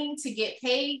willing to get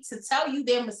paid to tell you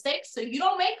their mistakes so you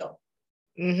don't make them.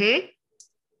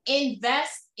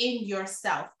 Invest in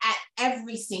yourself at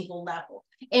every single level.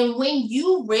 And when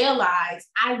you realize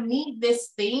I need this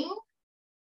thing,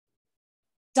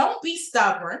 don't be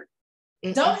stubborn.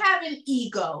 Don't have an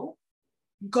ego.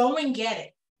 Go and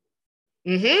get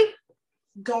it.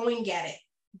 Go and get it.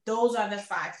 Those are the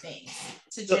 5 things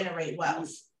to generate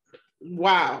wealth.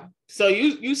 Wow. So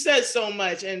you said so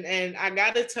much, and I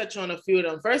got to touch on a few of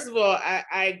them. First of all,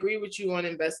 I agree with you on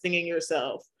investing in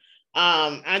yourself.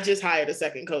 I just hired a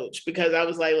second coach because I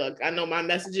was like, look, I know my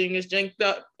messaging is janked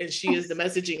up and she is the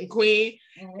messaging queen.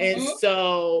 And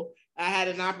so I had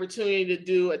an opportunity to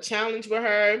do a challenge with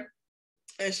her.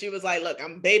 And she was like, look,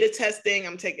 I'm beta testing.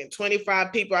 I'm taking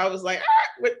 25 people. I was like,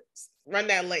 run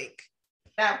that link.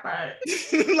 That part.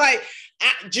 Like,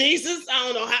 Jesus, I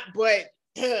don't know how, but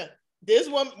this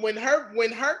one, when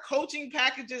her coaching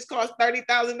packages cost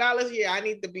 $30,000, yeah, I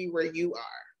need to be where you are.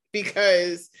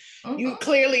 Because you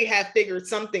clearly have figured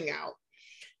something out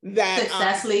that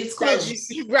success leads clues.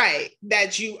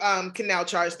 That you can now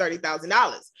charge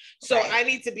 $30,000. So I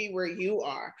need to be where you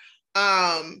are.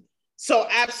 So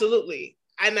absolutely,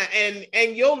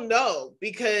 and you'll know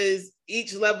because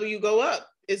each level you go up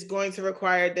is going to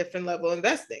require a different level of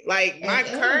investing. Like my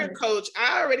current coach,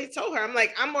 I already told her, I'm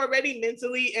like, I'm already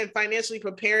mentally and financially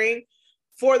preparing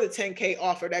for the 10K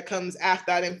offer that comes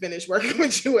after I didn't finish working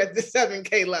with you at the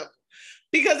 7K level,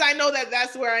 because I know that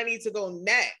that's where I need to go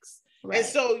next. Right. And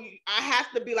so I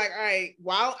have to be like, all right,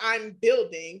 while I'm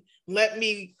building, you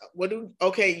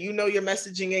know, your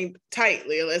messaging ain't tight,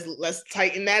 Leah. Let's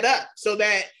tighten that up so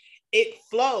that it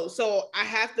flows. So I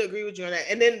have to agree with you on that.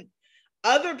 And then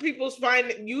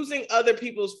using other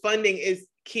people's funding is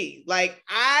key. Like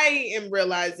I am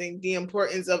realizing the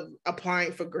importance of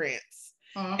applying for grants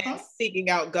and seeking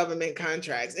out government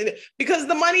contracts, and because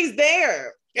the money's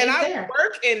there. And I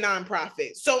work in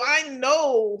nonprofits, so I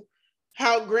know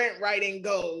how grant writing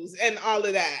goes and all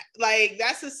of that. Like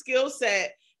that's a skill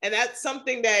set. And that's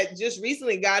something that just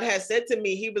recently God has said to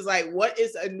me. He was like, what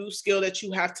is a new skill that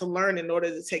you have to learn in order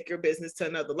to take your business to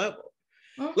another level?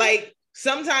 Like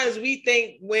sometimes we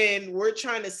think when we're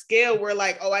trying to scale, we're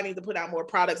like, oh, I need to put out more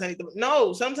products.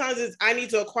 No, sometimes it's, I need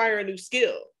to acquire a new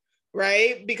skill,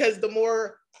 right? Because the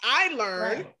more I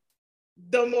learn,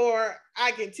 the more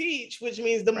I can teach, which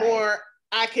means the more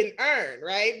I can earn,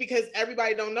 right? Because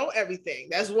everybody don't know everything.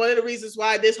 That's one of the reasons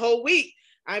why this whole week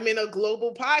I'm in a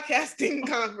global podcasting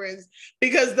conference,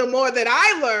 because the more that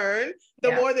I learn,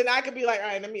 the more that I can be like, all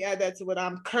right, let me add that to what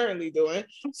I'm currently doing.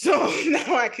 So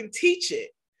now I can teach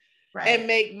it and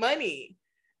make money.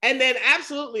 And then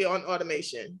absolutely on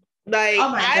automation. Like, oh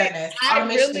my goodness,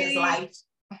 automation is life.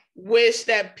 Wish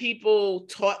that people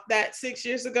taught that 6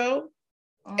 years ago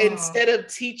instead of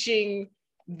teaching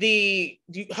the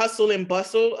hustle and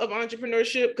bustle of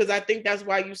entrepreneurship, because I think that's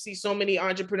why you see so many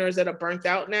entrepreneurs that are burnt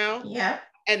out now. Yeah.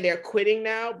 And they're quitting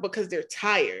now because they're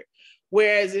tired.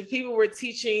 Whereas if people were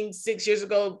teaching 6 years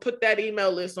ago, put that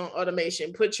email list on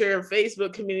automation, put your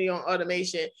Facebook community on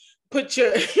automation, put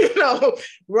your,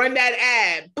 run that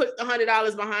ad, put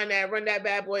 $100 behind that, run that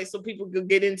bad boy so people could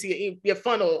get into your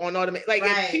funnel on automation. Like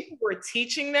if people were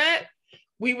teaching that,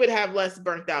 we would have less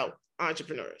burnt out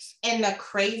entrepreneurs. And the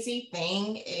crazy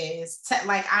thing is,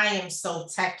 like, I am so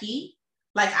techie.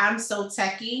 Like, I'm so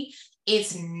techie.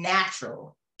 It's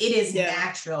natural. It is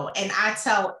natural. And I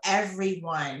tell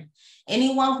anyone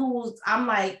who's, I'm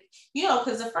like,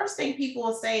 because the first thing people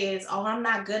will say is, oh, I'm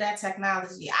not good at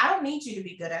technology. I don't need you to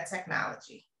be good at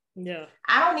technology. Yeah.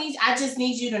 I just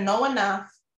need you to know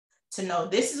enough to know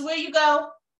this is where you go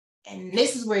and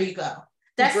this is where you go.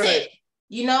 That's it.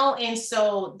 And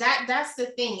so that's the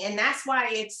thing. And that's why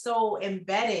it's so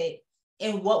embedded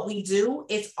in what we do.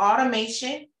 It's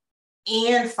automation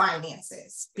and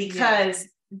finances, because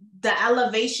the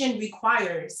elevation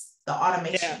requires the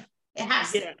automation. It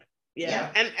has to.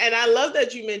 Yeah. And I love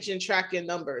that you mentioned track your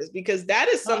numbers, because that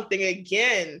is something,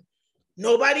 again,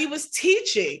 nobody was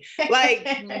teaching. Like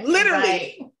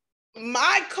literally,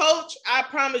 my coach, I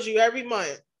promise you, every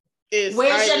month is,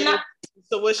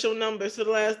 so what's your numbers for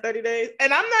the last 30 days?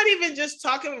 And I'm not even just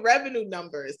talking revenue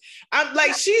numbers. I'm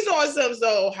like, she's on some,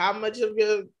 so how much of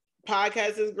your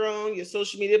podcast has grown, your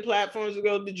social media platforms have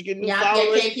grown, did you get new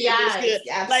followers? KPIs,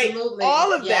 absolutely. Like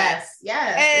all of that.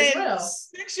 Yes, and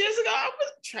 6 years ago, I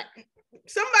was tracking.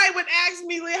 Somebody would ask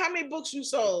me, Leah, how many books you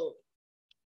sold?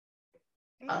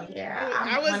 Oh yeah,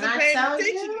 I wasn't paying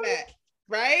attention to that,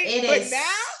 right? It is now,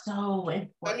 so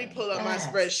important. Let me pull up my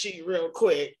spreadsheet real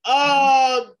quick.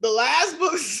 Oh, the last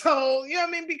book sold. You know what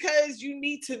I mean? Because you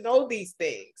need to know these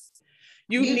things.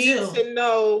 You need to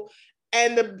know.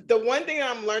 And the one thing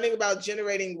I'm learning about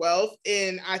generating wealth,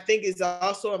 and I think is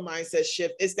also a mindset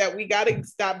shift, is that we got to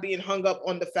stop being hung up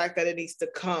on the fact that it needs to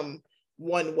come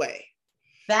one way.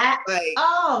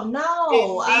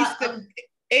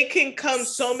 It can come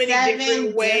so many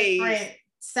different ways.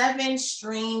 7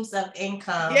 streams of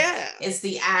income is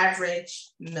the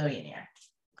average millionaire.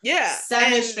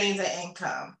 7 streams of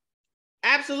income.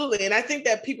 Absolutely. And I think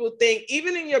that people think,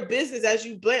 even in your business, as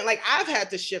you blend, like I've had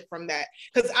to shift from that,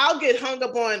 because I'll get hung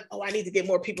up on, oh, I need to get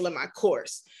more people in my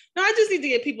course. No, I just need to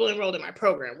get people enrolled in my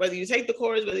program. Whether you take the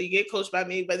course, whether you get coached by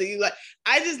me, whether you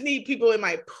I just need people in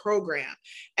my program.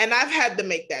 And I've had to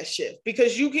make that shift,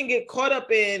 because you can get caught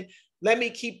up in, let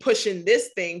me keep pushing this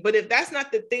thing. But if that's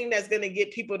not the thing that's going to get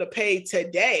people to pay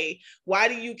today, why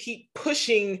do you keep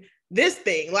pushing this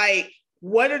thing? Like,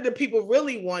 what are the people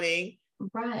really wanting?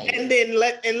 Right. And then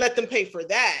let them pay for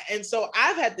that. And so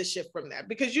I've had to shift from that,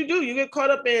 because you get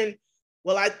caught up in,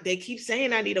 well, they keep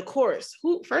saying I need a course.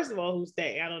 First of all, who's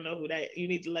they? I don't know who that, you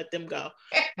need to let them go.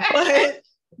 But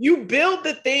you build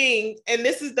the thing. And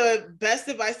this is the best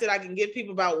advice that I can give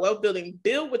people about wealth building.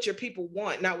 Build what your people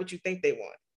want, not what you think they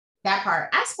want. That part.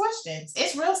 Ask questions.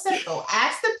 It's real simple.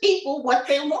 Ask the people what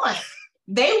they want.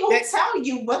 They will tell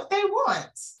you what they want.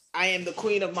 I am the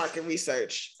queen of market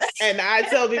research. And I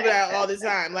tell people that all the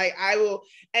time. Like I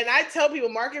tell people,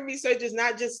 market research is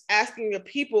not just asking your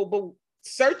people, but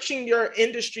searching your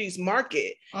industry's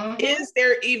market. Is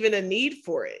there even a need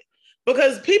for it?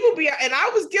 Because people and I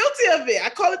was guilty of it. I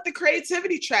call it the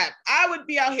creativity trap. I would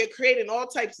be out here creating all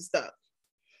types of stuff.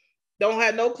 Don't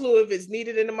have no clue if it's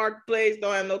needed in the marketplace.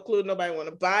 Don't have no clue. Nobody want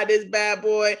to buy this bad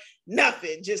boy.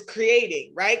 Nothing. Just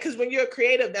creating, right? Because when you're a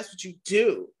creative, that's what you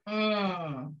do.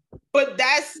 But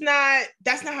that's not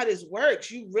how this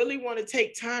works. You really want to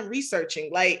take time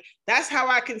researching. Like, that's how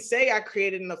I can say I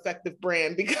created an effective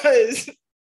brand, because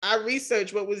I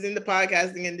researched what was in the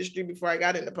podcasting industry before I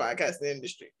got in the podcasting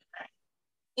industry.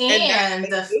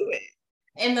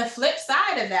 And the flip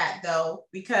side of that, though,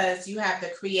 because you have the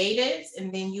creatives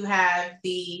and then you have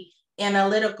the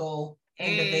analytical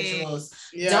individuals,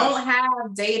 don't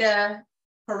have data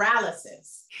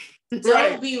paralysis.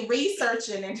 Don't be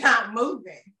researching and not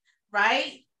moving,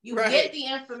 right? You get Right. the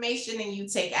information and you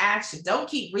take action. Don't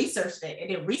keep researching it and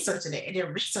then researching it and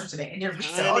then researching it and then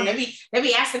researching. Oh, let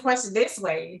me ask the question this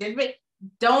way.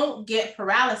 Don't get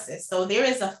paralysis. So there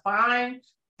is a fine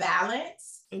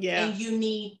balance. Yeah. And you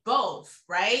need both,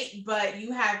 right? But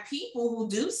you have people who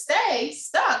do stay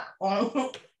stuck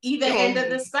on either end of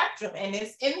the spectrum, and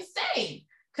it's insane.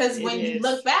 Because when you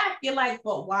look back, you're like,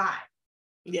 but why?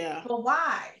 Yeah. But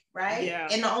why? Right? Yeah.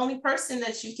 And the only person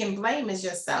that you can blame is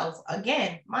yourself.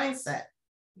 Again, mindset.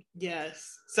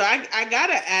 Yes. So I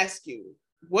gotta ask you,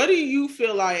 what do you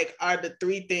feel like are the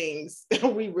 3 things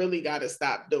that we really gotta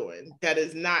stop doing that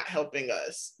is not helping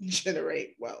us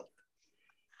generate wealth?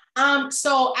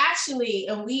 So actually,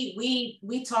 and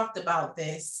we talked about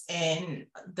this in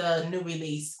the new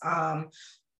release.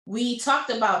 We talked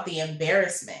about the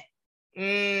embarrassment,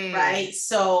 right?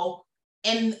 So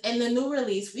in the new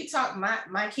release, we talk.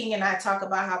 My king and I talk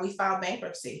about how we filed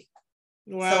bankruptcy.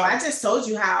 Wow. So I just told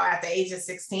you how at the age of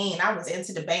 16, I was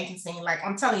into the banking scene. Like,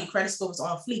 I'm telling you, credit score was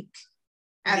on fleek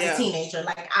as a teenager.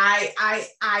 Like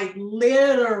I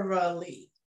literally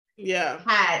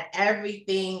had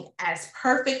everything as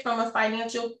perfect from a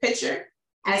financial picture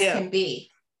as can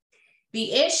be.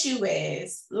 The issue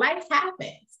is life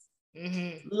happens.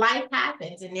 Life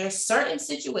happens, and there's certain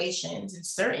situations and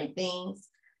certain things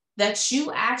that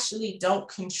you actually don't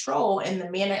control in the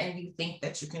manner and you think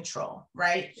that you control,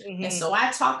 right? And so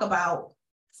I talk about,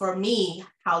 for me,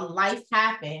 how life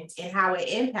happened and how it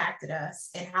impacted us,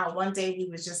 and how one day we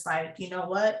was just like, you know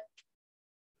what?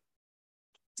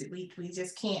 We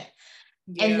just can't.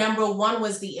 And number 1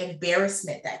 was the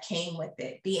embarrassment that came with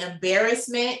it. The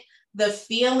embarrassment, the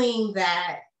feeling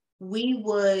that we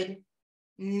would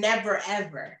never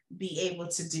ever be able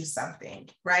to do something,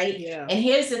 right? And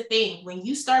here's the thing: when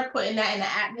you start putting that in the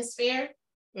atmosphere,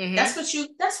 that's what you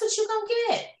gonna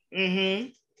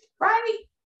get. Right?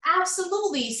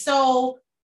 Absolutely. So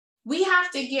we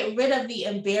have to get rid of the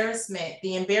embarrassment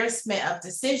of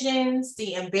decisions,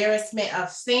 the embarrassment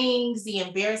of things, the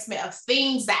embarrassment of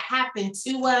things that happen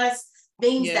to us,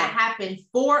 things that happen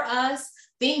for us,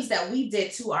 things that we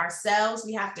did to ourselves.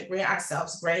 We have to grant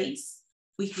ourselves grace.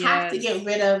 We have to get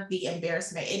rid of the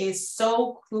embarrassment. It is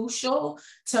so crucial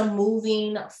to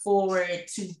moving forward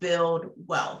to build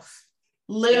wealth.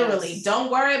 Literally, don't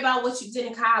worry about what you did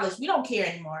in college. We don't care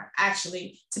anymore,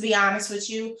 actually, to be honest with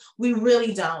you. We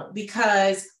really don't,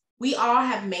 because we all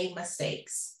have made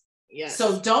mistakes.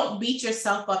 So don't beat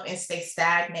yourself up and stay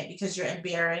stagnant because you're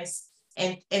embarrassed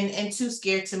and too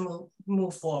scared to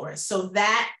move forward. So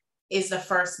that is the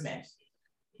first myth.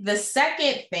 The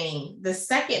second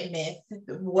myth,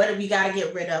 what do we got to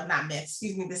get rid of? Not myth,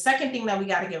 excuse me. The second thing that we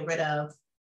got to get rid of,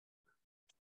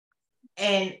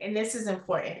 and this is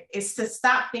important, is to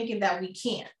stop thinking that we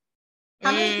can't.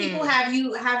 How many people have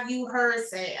you heard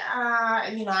say, I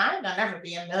ain't gonna never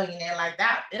be a millionaire like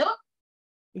that? I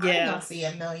ain't gonna see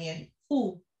a million.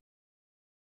 Ooh.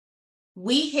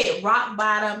 We hit rock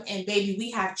bottom, and baby,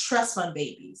 we have trust fund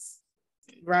babies.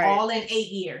 Right. All in 8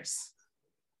 years.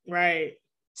 Right.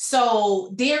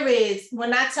 So there is,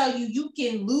 when I tell you, you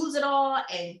can lose it all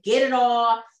and get it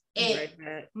all, and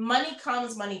money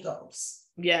comes, money goes.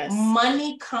 Yes.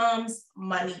 Money comes,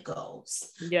 money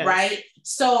goes. Yes. Right.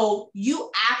 So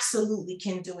you absolutely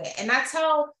can do it. And I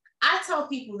tell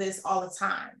people this all the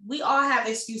time. We all have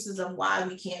excuses of why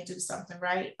we can't do something,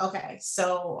 right? Okay.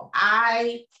 So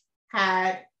I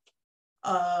had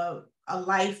a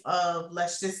life of,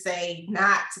 let's just say,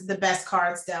 not the best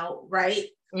cards dealt, right?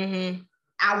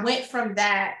 I went from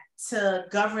that to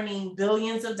governing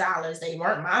billions of dollars. They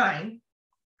weren't mine,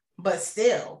 but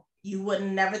still, you would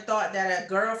never thought that a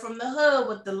girl from the hood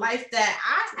with the life that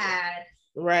I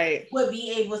had would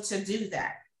be able to do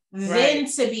that. Then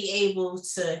to be able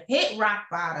to hit rock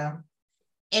bottom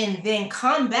and then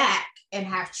come back and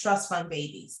have trust fund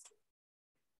babies.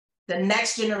 The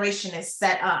next generation is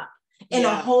set up in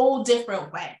a whole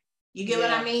different way. You get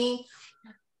what I mean?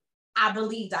 I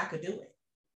believed I could do it.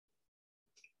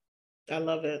 I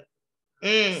love it.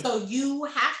 So you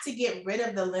have to get rid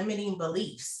of the limiting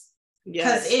beliefs,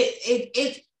 because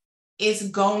it is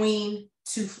going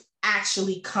to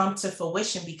actually come to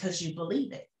fruition because you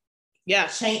believe it. Yeah.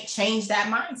 Change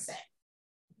that mindset.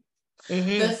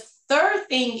 The third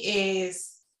thing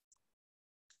is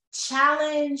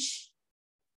challenge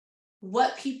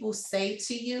what people say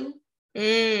to you.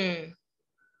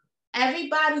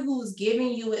 Everybody who's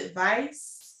giving you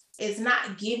advice is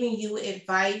not giving you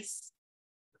advice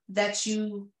that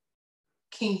you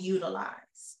can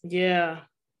utilize. Yeah.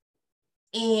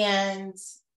 And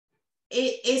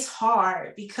it is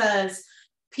hard because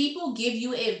people give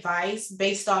you advice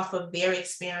based off of their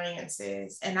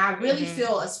experiences. And I really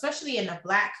feel, especially in the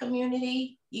Black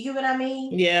community, you get what I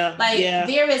mean? Yeah. Like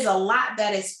there is a lot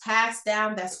that is passed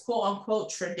down that's quote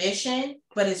unquote tradition,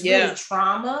 but it's really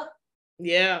trauma.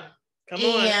 Yeah. Come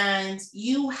on. And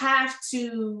you have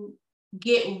to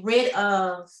get rid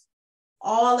of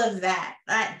all of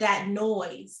that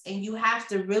noise. And you have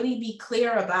to really be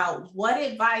clear about what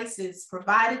advice is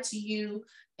provided to you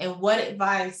and what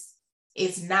advice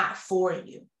is not for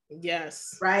you.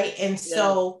 Yes. Right. And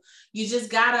so you just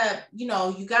gotta, you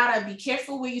gotta be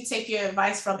careful where you take your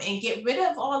advice from and get rid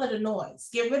of all of the noise.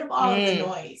 Get rid of all of the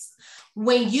noise.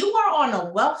 When you are on a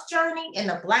wealth journey in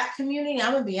the Black community,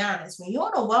 I'm gonna be honest, when you're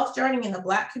on a wealth journey in the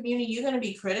Black community, you're gonna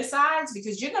be criticized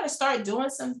because you're gonna start doing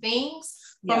some things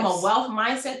from a wealth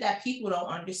mindset that people don't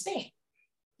understand.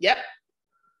 Yep.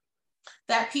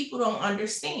 That people don't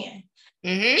understand.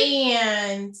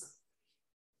 And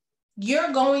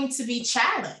you're going to be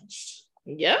challenged.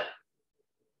 Yep.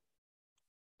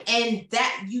 And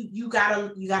that you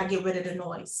gotta get rid of the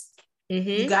noise.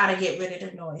 You gotta get rid of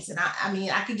the noise. And I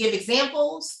mean, I could give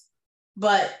examples,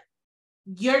 but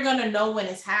you're gonna know when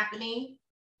it's happening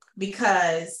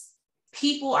because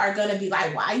people are gonna be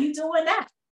like, why are you doing that?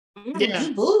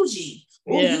 You bougie.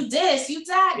 Oh, you this, you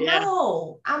that.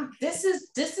 No, this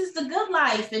is the good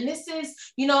life. And this is,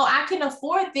 I can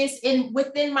afford this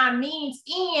within my means.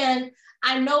 And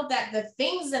I know that the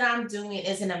things that I'm doing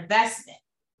is an investment.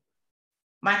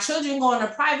 My children going to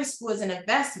private school is an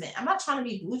investment. I'm not trying to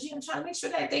be bougie. I'm trying to make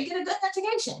sure that they get a good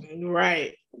education.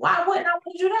 Right. Why wouldn't I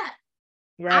want to do that?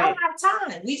 Right. I don't have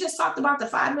time. We just talked about the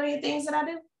 5 million things that I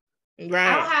do.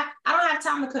 Right. I don't have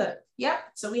time to cook. Yep.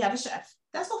 So we have a chef.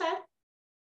 That's okay.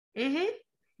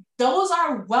 Those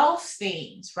are wealth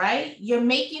things, right? You're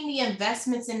making the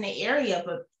investments in the area,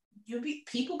 but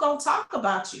people gonna talk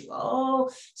about you. Oh,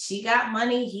 she got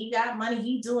money, he got money,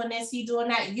 he doing this, he doing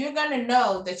that. You're gonna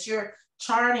know that you're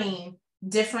charting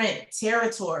different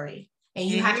territory, and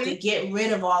you have to get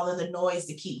rid of all of the noise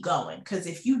to keep going. Because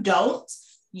if you don't,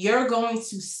 you're going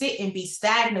to sit and be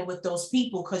stagnant with those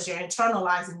people because you're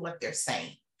internalizing what they're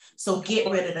saying. So get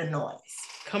rid of the noise.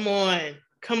 Come on.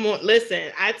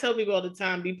 Listen, I tell people all the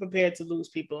time, be prepared to lose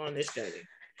people on this journey.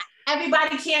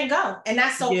 Everybody can't go, and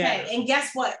that's okay. Yeah. And guess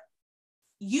what?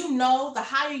 The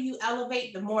higher you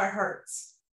elevate, the more it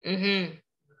hurts.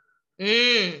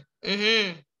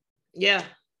 Yeah.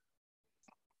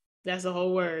 That's a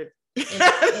whole word.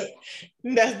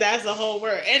 That's a whole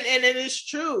word. And it is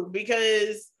true,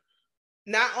 because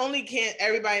not only can't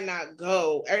everybody not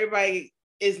go, everybody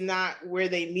is not where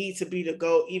they need to be to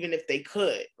go, even if they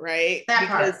could, right?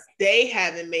 Because they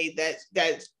haven't made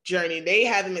that journey. They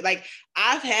haven't made, like,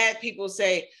 I've had people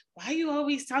say, why are you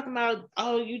always talking about,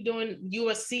 you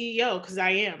a CEO? Because I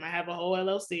am. I have a whole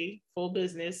LLC, full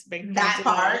business, bank that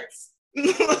part.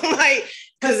 Like,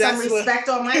 put some respect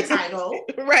on my title.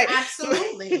 Right.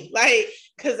 Absolutely. Like,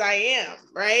 because I am,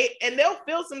 right? And they'll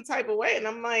feel some type of way. And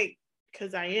I'm like,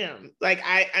 because I am. Like,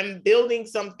 I'm building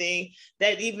something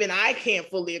that even I can't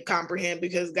fully comprehend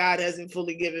because God hasn't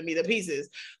fully given me the pieces.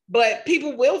 But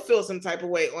people will feel some type of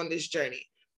way on this journey,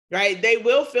 right? They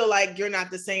will feel like you're not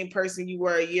the same person you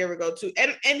were a year ago too.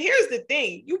 And here's the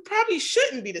thing, you probably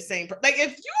shouldn't be the same. Like, if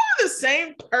you are the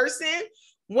same person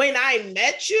when I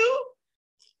met you,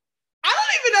 I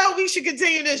don't even know if we should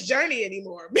continue this journey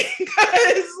anymore,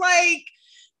 because like,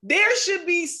 there should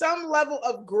be some level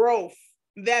of growth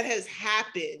that has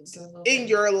happened in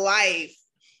your life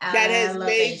that has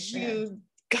made you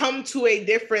come to a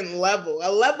different level, a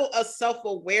level of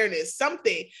self-awareness,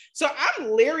 something. So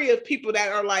I'm leery of people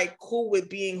that are like cool with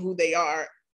being who they are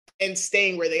and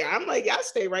staying where they are. I'm like, y'all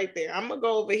stay right there. I'm gonna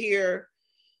go over here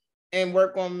and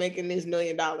work on making this $1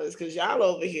 million because y'all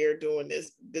over here doing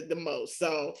this the most.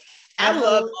 So I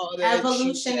love all that.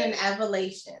 Evolution and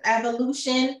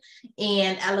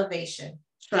elevation.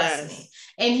 Trust me.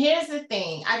 And here's the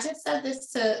thing. I just said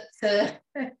this to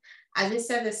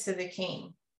the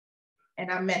king,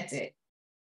 and I meant it.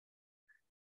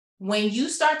 When you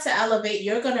start to elevate,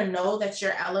 you're gonna know that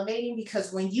you're elevating,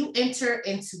 because when you enter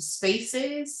into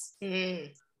spaces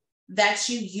that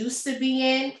you used to be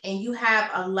in, and you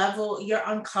have a level, you're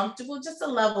uncomfortable, just a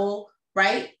level,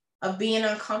 right, of being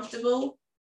uncomfortable,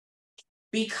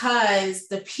 because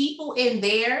the people in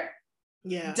there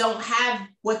don't have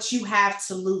what you have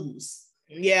to lose.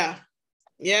 Yeah.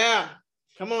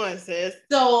 Come on, sis.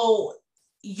 So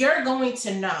you're going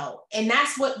to know. And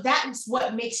that's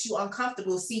what makes you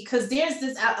uncomfortable. See, because there's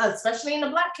this, especially in the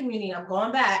Black community, I'm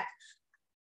going back.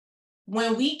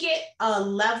 When we get a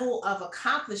level of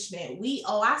accomplishment,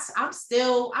 I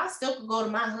still could go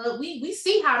to my hood. We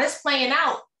see how this playing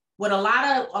out with a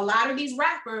lot of these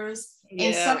rappers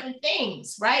and certain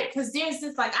things, right? Because there's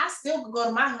this, like, I still could go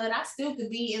to my hood, I still could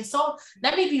be. And so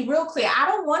let me be real clear. I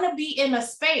don't want to be in a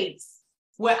space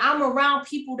where I'm around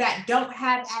people that don't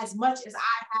have as much as I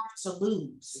have to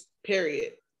lose.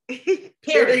 Period.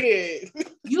 Period.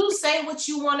 You say what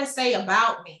you want to say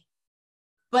about me,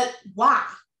 but why?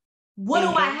 What do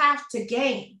I have to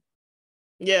gain?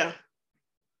 Yeah.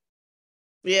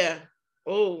 Yeah.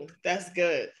 Oh, that's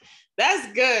good.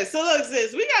 That's good. So look,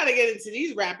 sis, we got to get into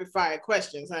these rapid fire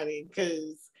questions, honey,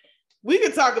 because we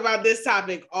could talk about this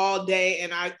topic all day.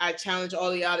 And I challenge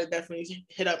all of y'all to definitely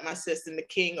hit up my sis and the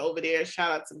king over there.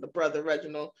 Shout out to the brother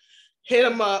Reginald. Hit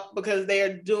them up because they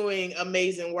are doing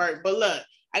amazing work. But look,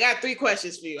 I got 3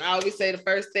 questions for you. I always say the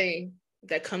first thing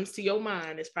that comes to your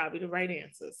mind is probably the right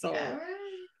answer. So, all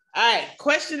right.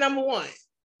 Question number 1.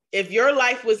 If your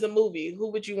life was a movie,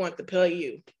 who would you want to play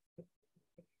you?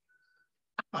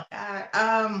 Oh my God.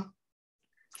 I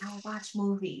don't watch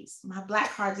movies. My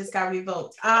black card just got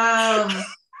revoked.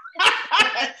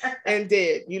 And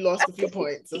did. You lost a few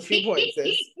points.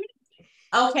 Sis.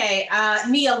 Okay.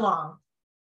 Nia Long.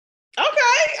 Okay,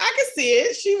 I can see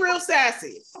it. She real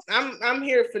sassy. I'm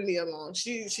here for Nia Long.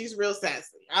 She's real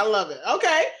sassy. I love it.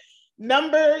 Okay.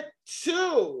 Number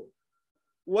 2.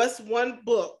 What's one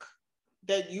book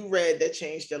that you read that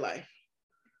changed your life?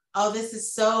 Oh, this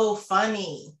is so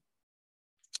funny.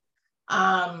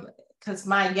 Because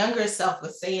my younger self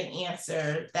would say an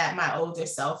answer that my older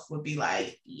self would be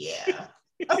like, yeah.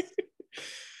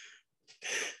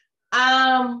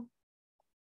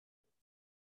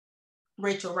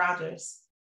 Rachel Rogers.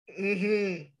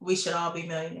 We Should All Be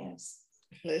Millionaires.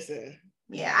 Listen.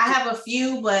 Yeah, I have a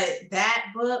few, but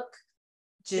that book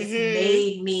just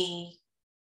made me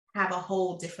have a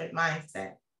whole different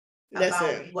mindset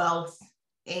about wealth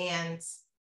and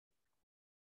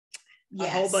a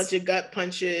whole bunch of gut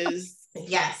punches.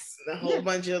 Yes. A whole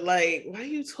bunch of like, why are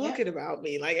you talking about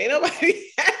me? Like, ain't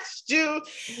nobody asked you.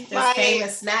 You just came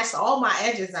and snatched all my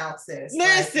edges out, sis.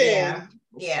 Listen. Like,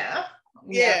 yeah.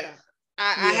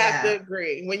 I have to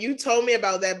agree. When you told me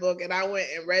about that book and I went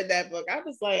and read that book, I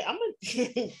was like, I'm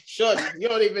a shorty. You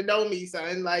don't even know me,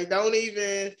 son. Like, don't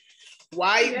even.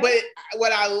 Why? Yeah. But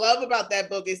what I love about that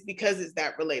book is because it's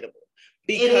that relatable.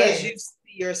 Because you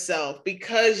see yourself.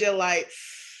 Because you're like,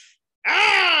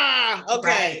 okay.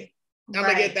 Right. I'm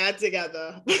gonna get that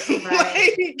together.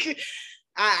 Right. Like,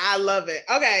 I love it.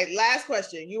 Okay, last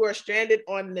question. You are stranded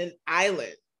on an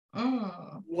island.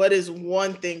 What is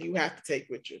one thing you have to take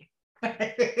with you?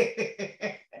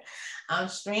 I'm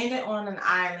stranded on an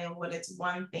island. What is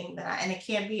one thing that and it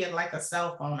can't be like a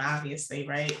cell phone, obviously,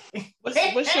 right?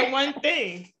 What's your one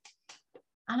thing?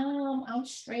 I'm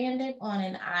stranded on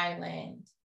an island,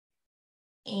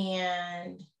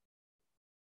 and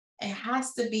it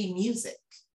has to be music.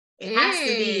 It has to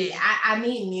be. I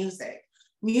need music.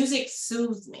 Music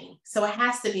soothes me, so it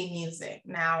has to be music.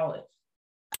 Now,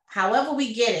 however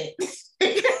we get it,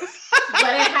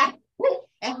 but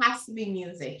it has to be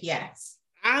music. Yes.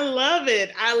 I love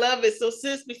it. I love it. So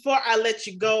sis, before I let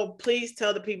you go, please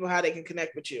tell the people how they can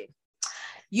connect with you.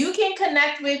 You can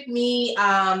connect with me,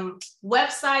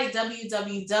 website,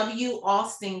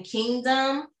 www.Alston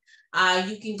Kingdom.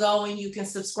 You can go and you can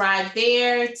subscribe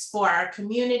there. It's for our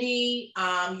community.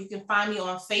 You can find me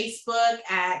on Facebook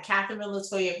at Catherine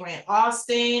Latoya Grant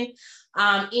Alston,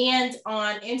 and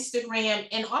on Instagram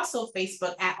and also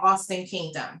Facebook at Alston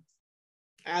Kingdom.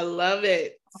 I love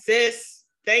it. Sis,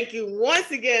 thank you once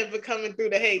again for coming through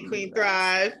the Hey Queen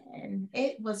Thrive.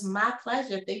 It was my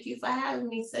pleasure. Thank you for having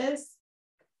me, sis.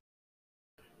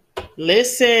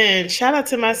 Listen, shout out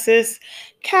to my sis,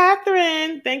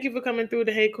 Catherine. Thank you for coming through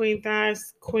the Hey Queen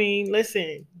Thrives. Queen,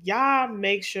 listen, y'all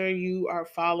make sure you are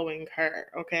following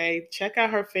her, okay? Check out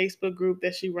her Facebook group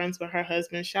that she runs with her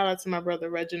husband. Shout out to my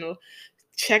brother, Reginald.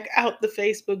 Check out the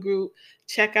Facebook group.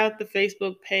 Check out the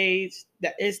Facebook page,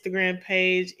 the Instagram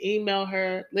page. Email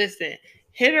her. Listen,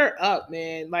 hit her up,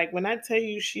 man. Like when I tell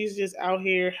you she's just out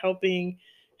here helping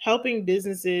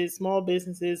businesses, small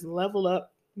businesses level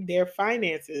up their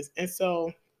finances. And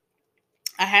so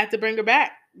I had to bring her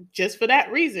back just for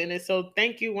that reason. And so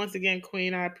thank you once again,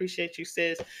 Queen. I appreciate you,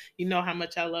 sis. You know how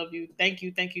much I love you. Thank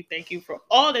you for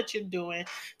all that you're doing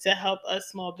to help us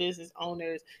small business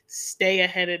owners stay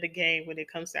ahead of the game when it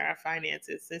comes to our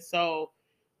finances. And so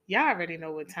y'all already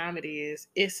know what time it is.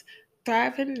 It's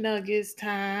Thriving Nuggets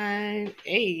time.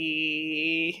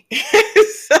 Hey.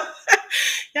 So,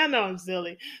 y'all know I'm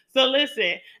silly. So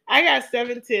listen, I got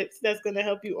 7 tips that's going to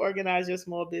help you organize your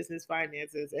small business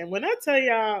finances. And when I tell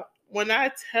y'all, when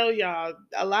I tell y'all,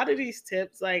 a lot of these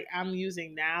tips like I'm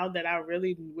using now that I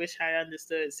really wish I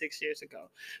understood 6 years ago.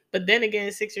 But then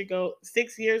again, 6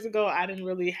 years ago, I didn't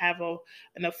really have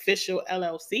an official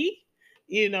LLC.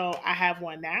 I have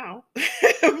one now,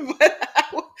 but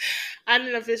I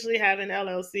didn't officially have an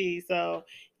LLC. So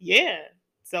yeah.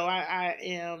 So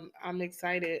I'm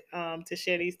excited to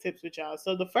share these tips with y'all.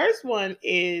 So the first one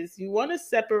is you want to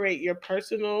separate your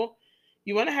personal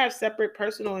you want to have separate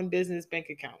personal and business bank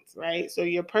accounts, right? So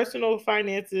your personal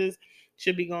finances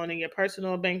should be going in your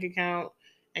personal bank account,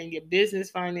 and your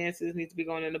business finances need to be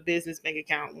going in a business bank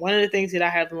account. One of the things that I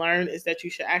have learned is that you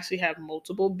should actually have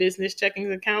multiple business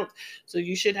checking accounts. So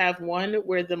you should have one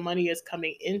where the money is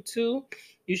coming into.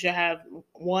 You should have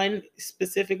one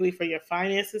specifically for your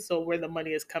finances, so where the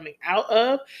money is coming out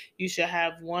of. You should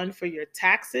have one for your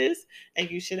taxes,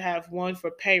 and you should have one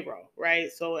for payroll,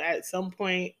 right? So at some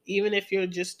point, even if you're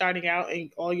just starting out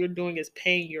and all you're doing is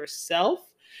paying yourself,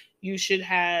 you should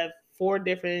have four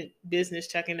different business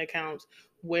checking accounts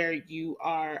where you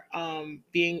are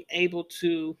being able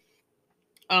to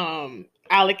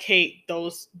allocate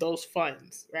those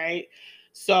funds, right?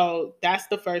 So that's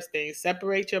the first thing.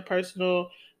 Separate your personal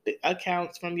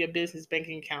accounts from your business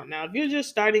banking account. Now, if you're just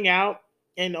starting out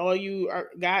and all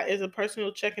got is a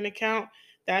personal checking account,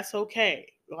 that's okay.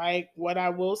 Like what I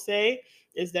will say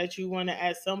is that you want to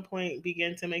at some point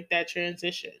begin to make that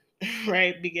transition,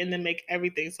 right? Begin to make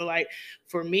everything. So like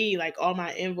for me, like all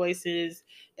my invoices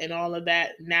and all of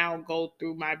that now go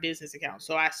through my business account.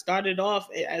 So I started off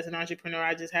as an entrepreneur,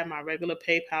 I just had my regular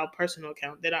PayPal personal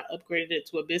account. Then I upgraded it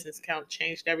to a business account,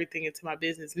 changed everything into my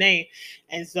business name.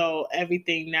 And so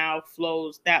everything now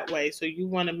flows that way. So you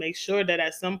want to make sure that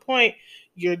at some point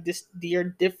you're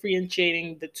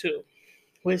differentiating the two,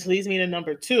 which leads me to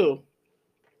number two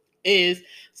is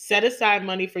set aside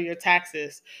money for your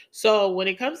taxes. So when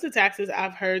it comes to taxes,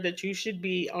 I've heard that you should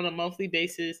be on a monthly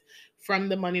basis from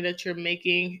the money that you're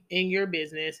making in your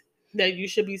business, that you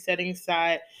should be setting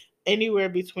aside anywhere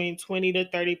between 20 to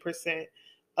 30%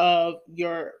 of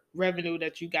your revenue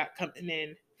that you got coming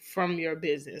in from your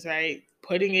business, right?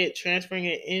 Transferring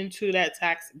it into that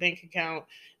tax bank account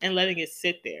and letting it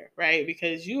sit there, right?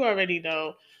 Because you already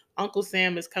know Uncle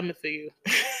Sam is coming for you.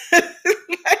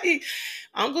 Like,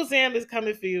 Uncle Sam is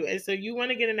coming for you. And so you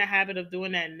want to get in the habit of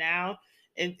doing that now.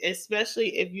 And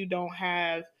especially if you don't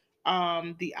have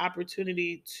the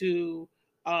opportunity to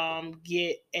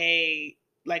get a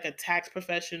tax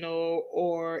professional,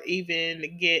 or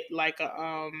even get like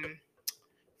a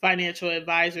financial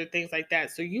advisor, things like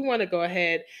that. So you want to go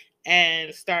ahead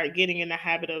and start getting in the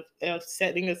habit of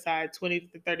setting aside 20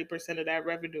 to 30% of that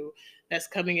revenue that's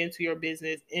coming into your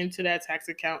business into that tax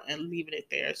account and leaving it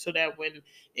there, so that when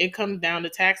it comes down to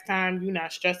tax time, you're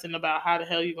not stressing about how the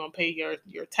hell you're going to pay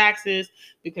your taxes,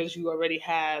 because you already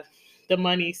have the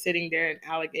money sitting there and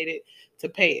allocated to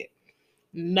pay it.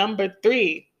 Number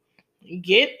three,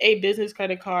 get a business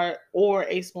credit card or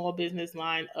a small business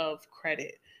line of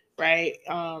credit, right?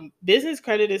 Business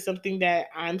credit is something that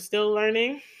I'm still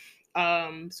learning.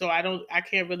 So I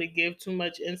can't really give too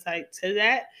much insight to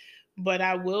that, but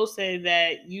I will say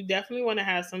that you definitely want to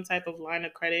have some type of line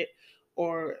of credit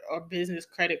or business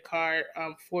credit card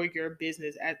for your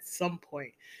business at some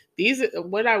point.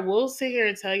 What I will sit here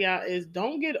and tell y'all is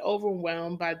don't get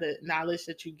overwhelmed by the knowledge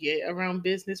that you get around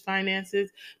business finances,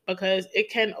 because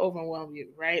it can overwhelm you,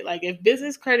 right? Like if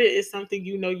business credit is something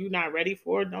you're not ready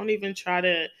for, don't even try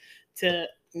to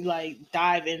like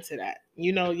dive into that.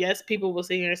 Yes, people will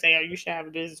sit here and say, "Oh, you should have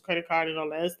a business credit card and all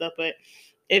that stuff," but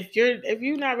if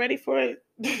you're not ready for it,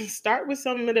 start with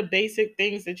some of the basic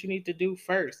things that you need to do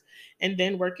first, and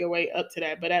then work your way up to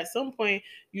that. But at some point,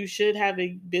 you should have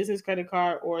a business credit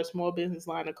card or a small business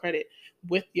line of credit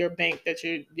with your bank that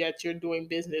you're doing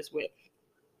business with.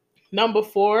 Number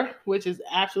four, which is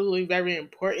absolutely very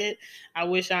important, I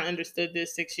wish I understood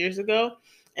this 6 years ago,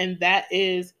 and that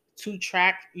is to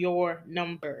track your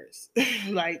numbers.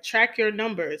 Like, track your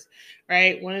numbers,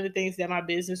 right? One of the things that my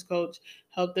business coach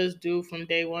helped us do from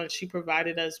day one, she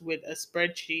provided us with a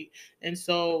spreadsheet. And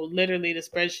so, literally, the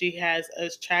spreadsheet has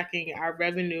us tracking our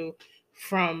revenue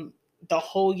from the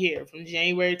whole year, from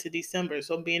January to December.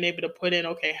 So being able to put in,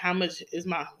 okay, how much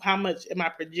am I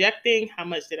projecting? How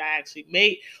much did I actually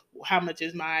make? How much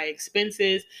is my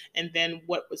expenses? And then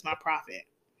what was my profit,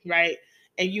 right?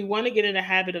 And you want to get in the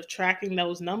habit of tracking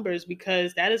those numbers,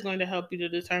 because that is going to help you to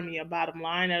determine your bottom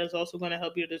line. That is also going to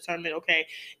help you to determine, okay,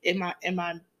 am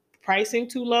I pricing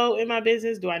too low in my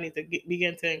business? Do I need to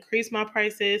begin to increase my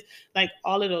prices? Like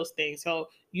all of those things. So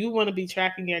you want to be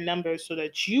tracking your numbers so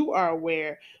that you are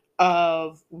aware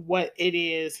of what it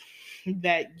is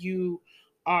that you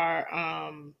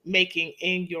are making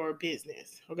in your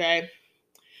business. Okay.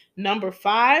 Number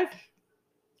 5,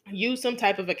 use some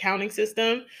type of accounting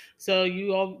system. So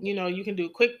you can do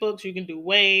QuickBooks, you can do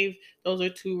Wave. Those are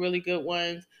 2 really good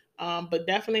ones. But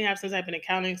definitely have some type of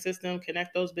accounting system.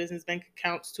 Connect those business bank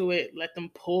accounts to it. Let them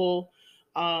pull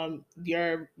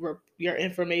your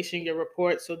information, your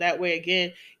reports, so that way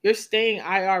again you're staying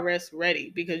IRS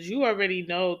ready, because you already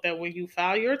know that when you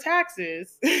file your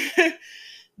taxes,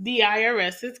 the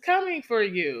IRS is coming for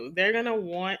you. They're going to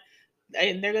want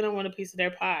a piece of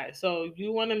their pie. So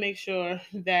you want to make sure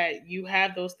that you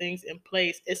have those things in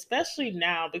place, especially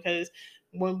now, because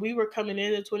when we were coming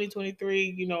into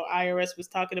 2023, IRS was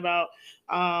talking about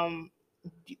um,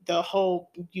 the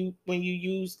whole, when you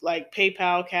use like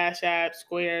PayPal, Cash App,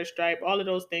 Square, Stripe, all of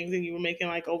those things, and you were making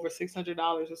like over $600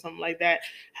 or something like that,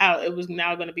 how it was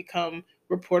now going to become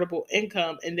reportable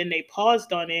income. And then they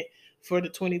paused on it for the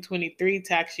 2023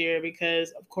 tax year,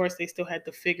 because of course they still had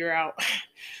to figure out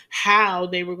how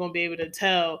they were going to be able to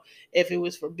tell if it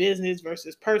was for business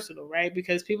versus personal, right?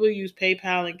 Because people use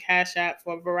PayPal and Cash App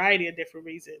for a variety of different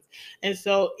reasons. And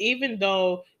so even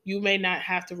though you may not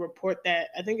have to report that,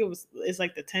 I think it's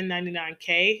like the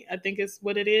 1099K, I think is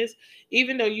what it is.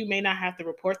 Even though you may not have to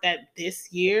report that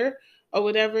this year or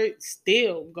whatever,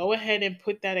 still go ahead and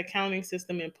put that accounting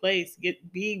system in place.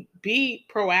 Be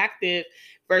proactive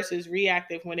versus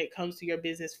reactive when it comes to your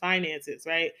business finances,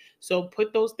 right? So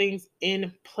put those things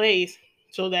in place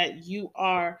so that you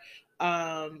are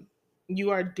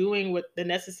doing what the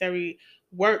necessary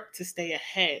work to stay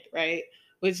ahead, right?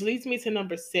 Which leads me to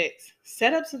number 6.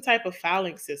 Set up some type of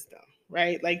filing system,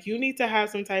 right? Like you need to have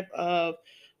some type of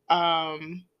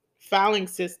filing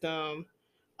system.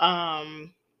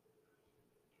 Um,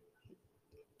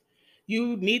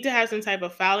 you need to have some type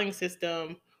of filing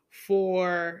system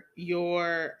for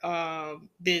your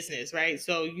business, right?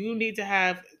 So you need to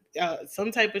have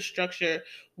some type of structure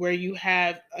where you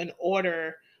have an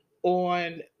order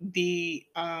on the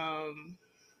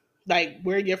like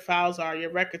where your files are,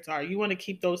 your records are. You want to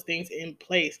keep those things in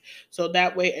place. So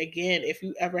that way, again, if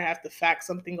you ever have to fax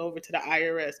something over to the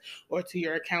IRS or to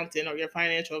your accountant or your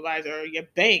financial advisor or your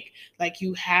bank, like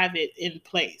you have it in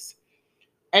place.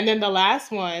 And then the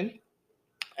last one,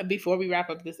 before we wrap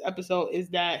up this episode, is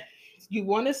that you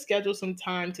want to schedule some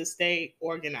time to stay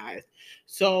organized.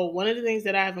 So, one of the things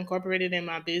that I have incorporated in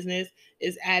my business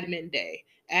is admin day.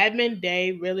 Admin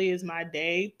day really is my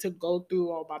day to go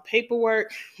through all my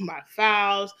paperwork, my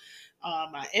files,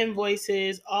 my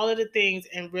invoices, all of the things,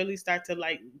 and really start to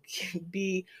like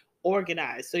be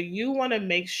organized. So, you want to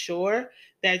make sure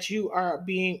that you are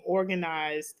being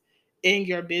organized in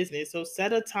your business. So,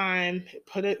 set a time,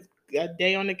 put a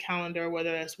day on the calendar,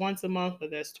 whether that's once a month,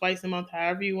 whether that's twice a month,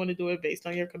 however you want to do it based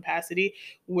on your capacity,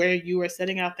 where you are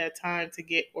setting out that time to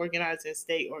get organized and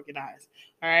stay organized.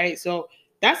 All right. So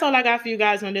that's all I got for you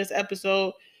guys on this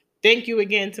episode. Thank you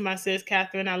again to my sis,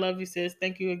 Catherine. I love you, sis.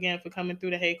 Thank you again for coming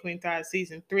through the Hey Queen Thrive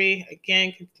Season 3.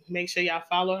 Again, make sure y'all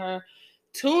follow her.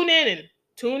 Tune in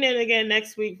again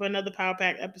next week for another Power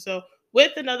Pack episode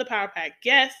with another Power Pack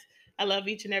guest. I love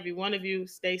each and every one of you.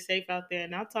 Stay safe out there,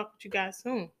 and I'll talk with you guys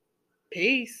soon.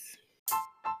 Peace.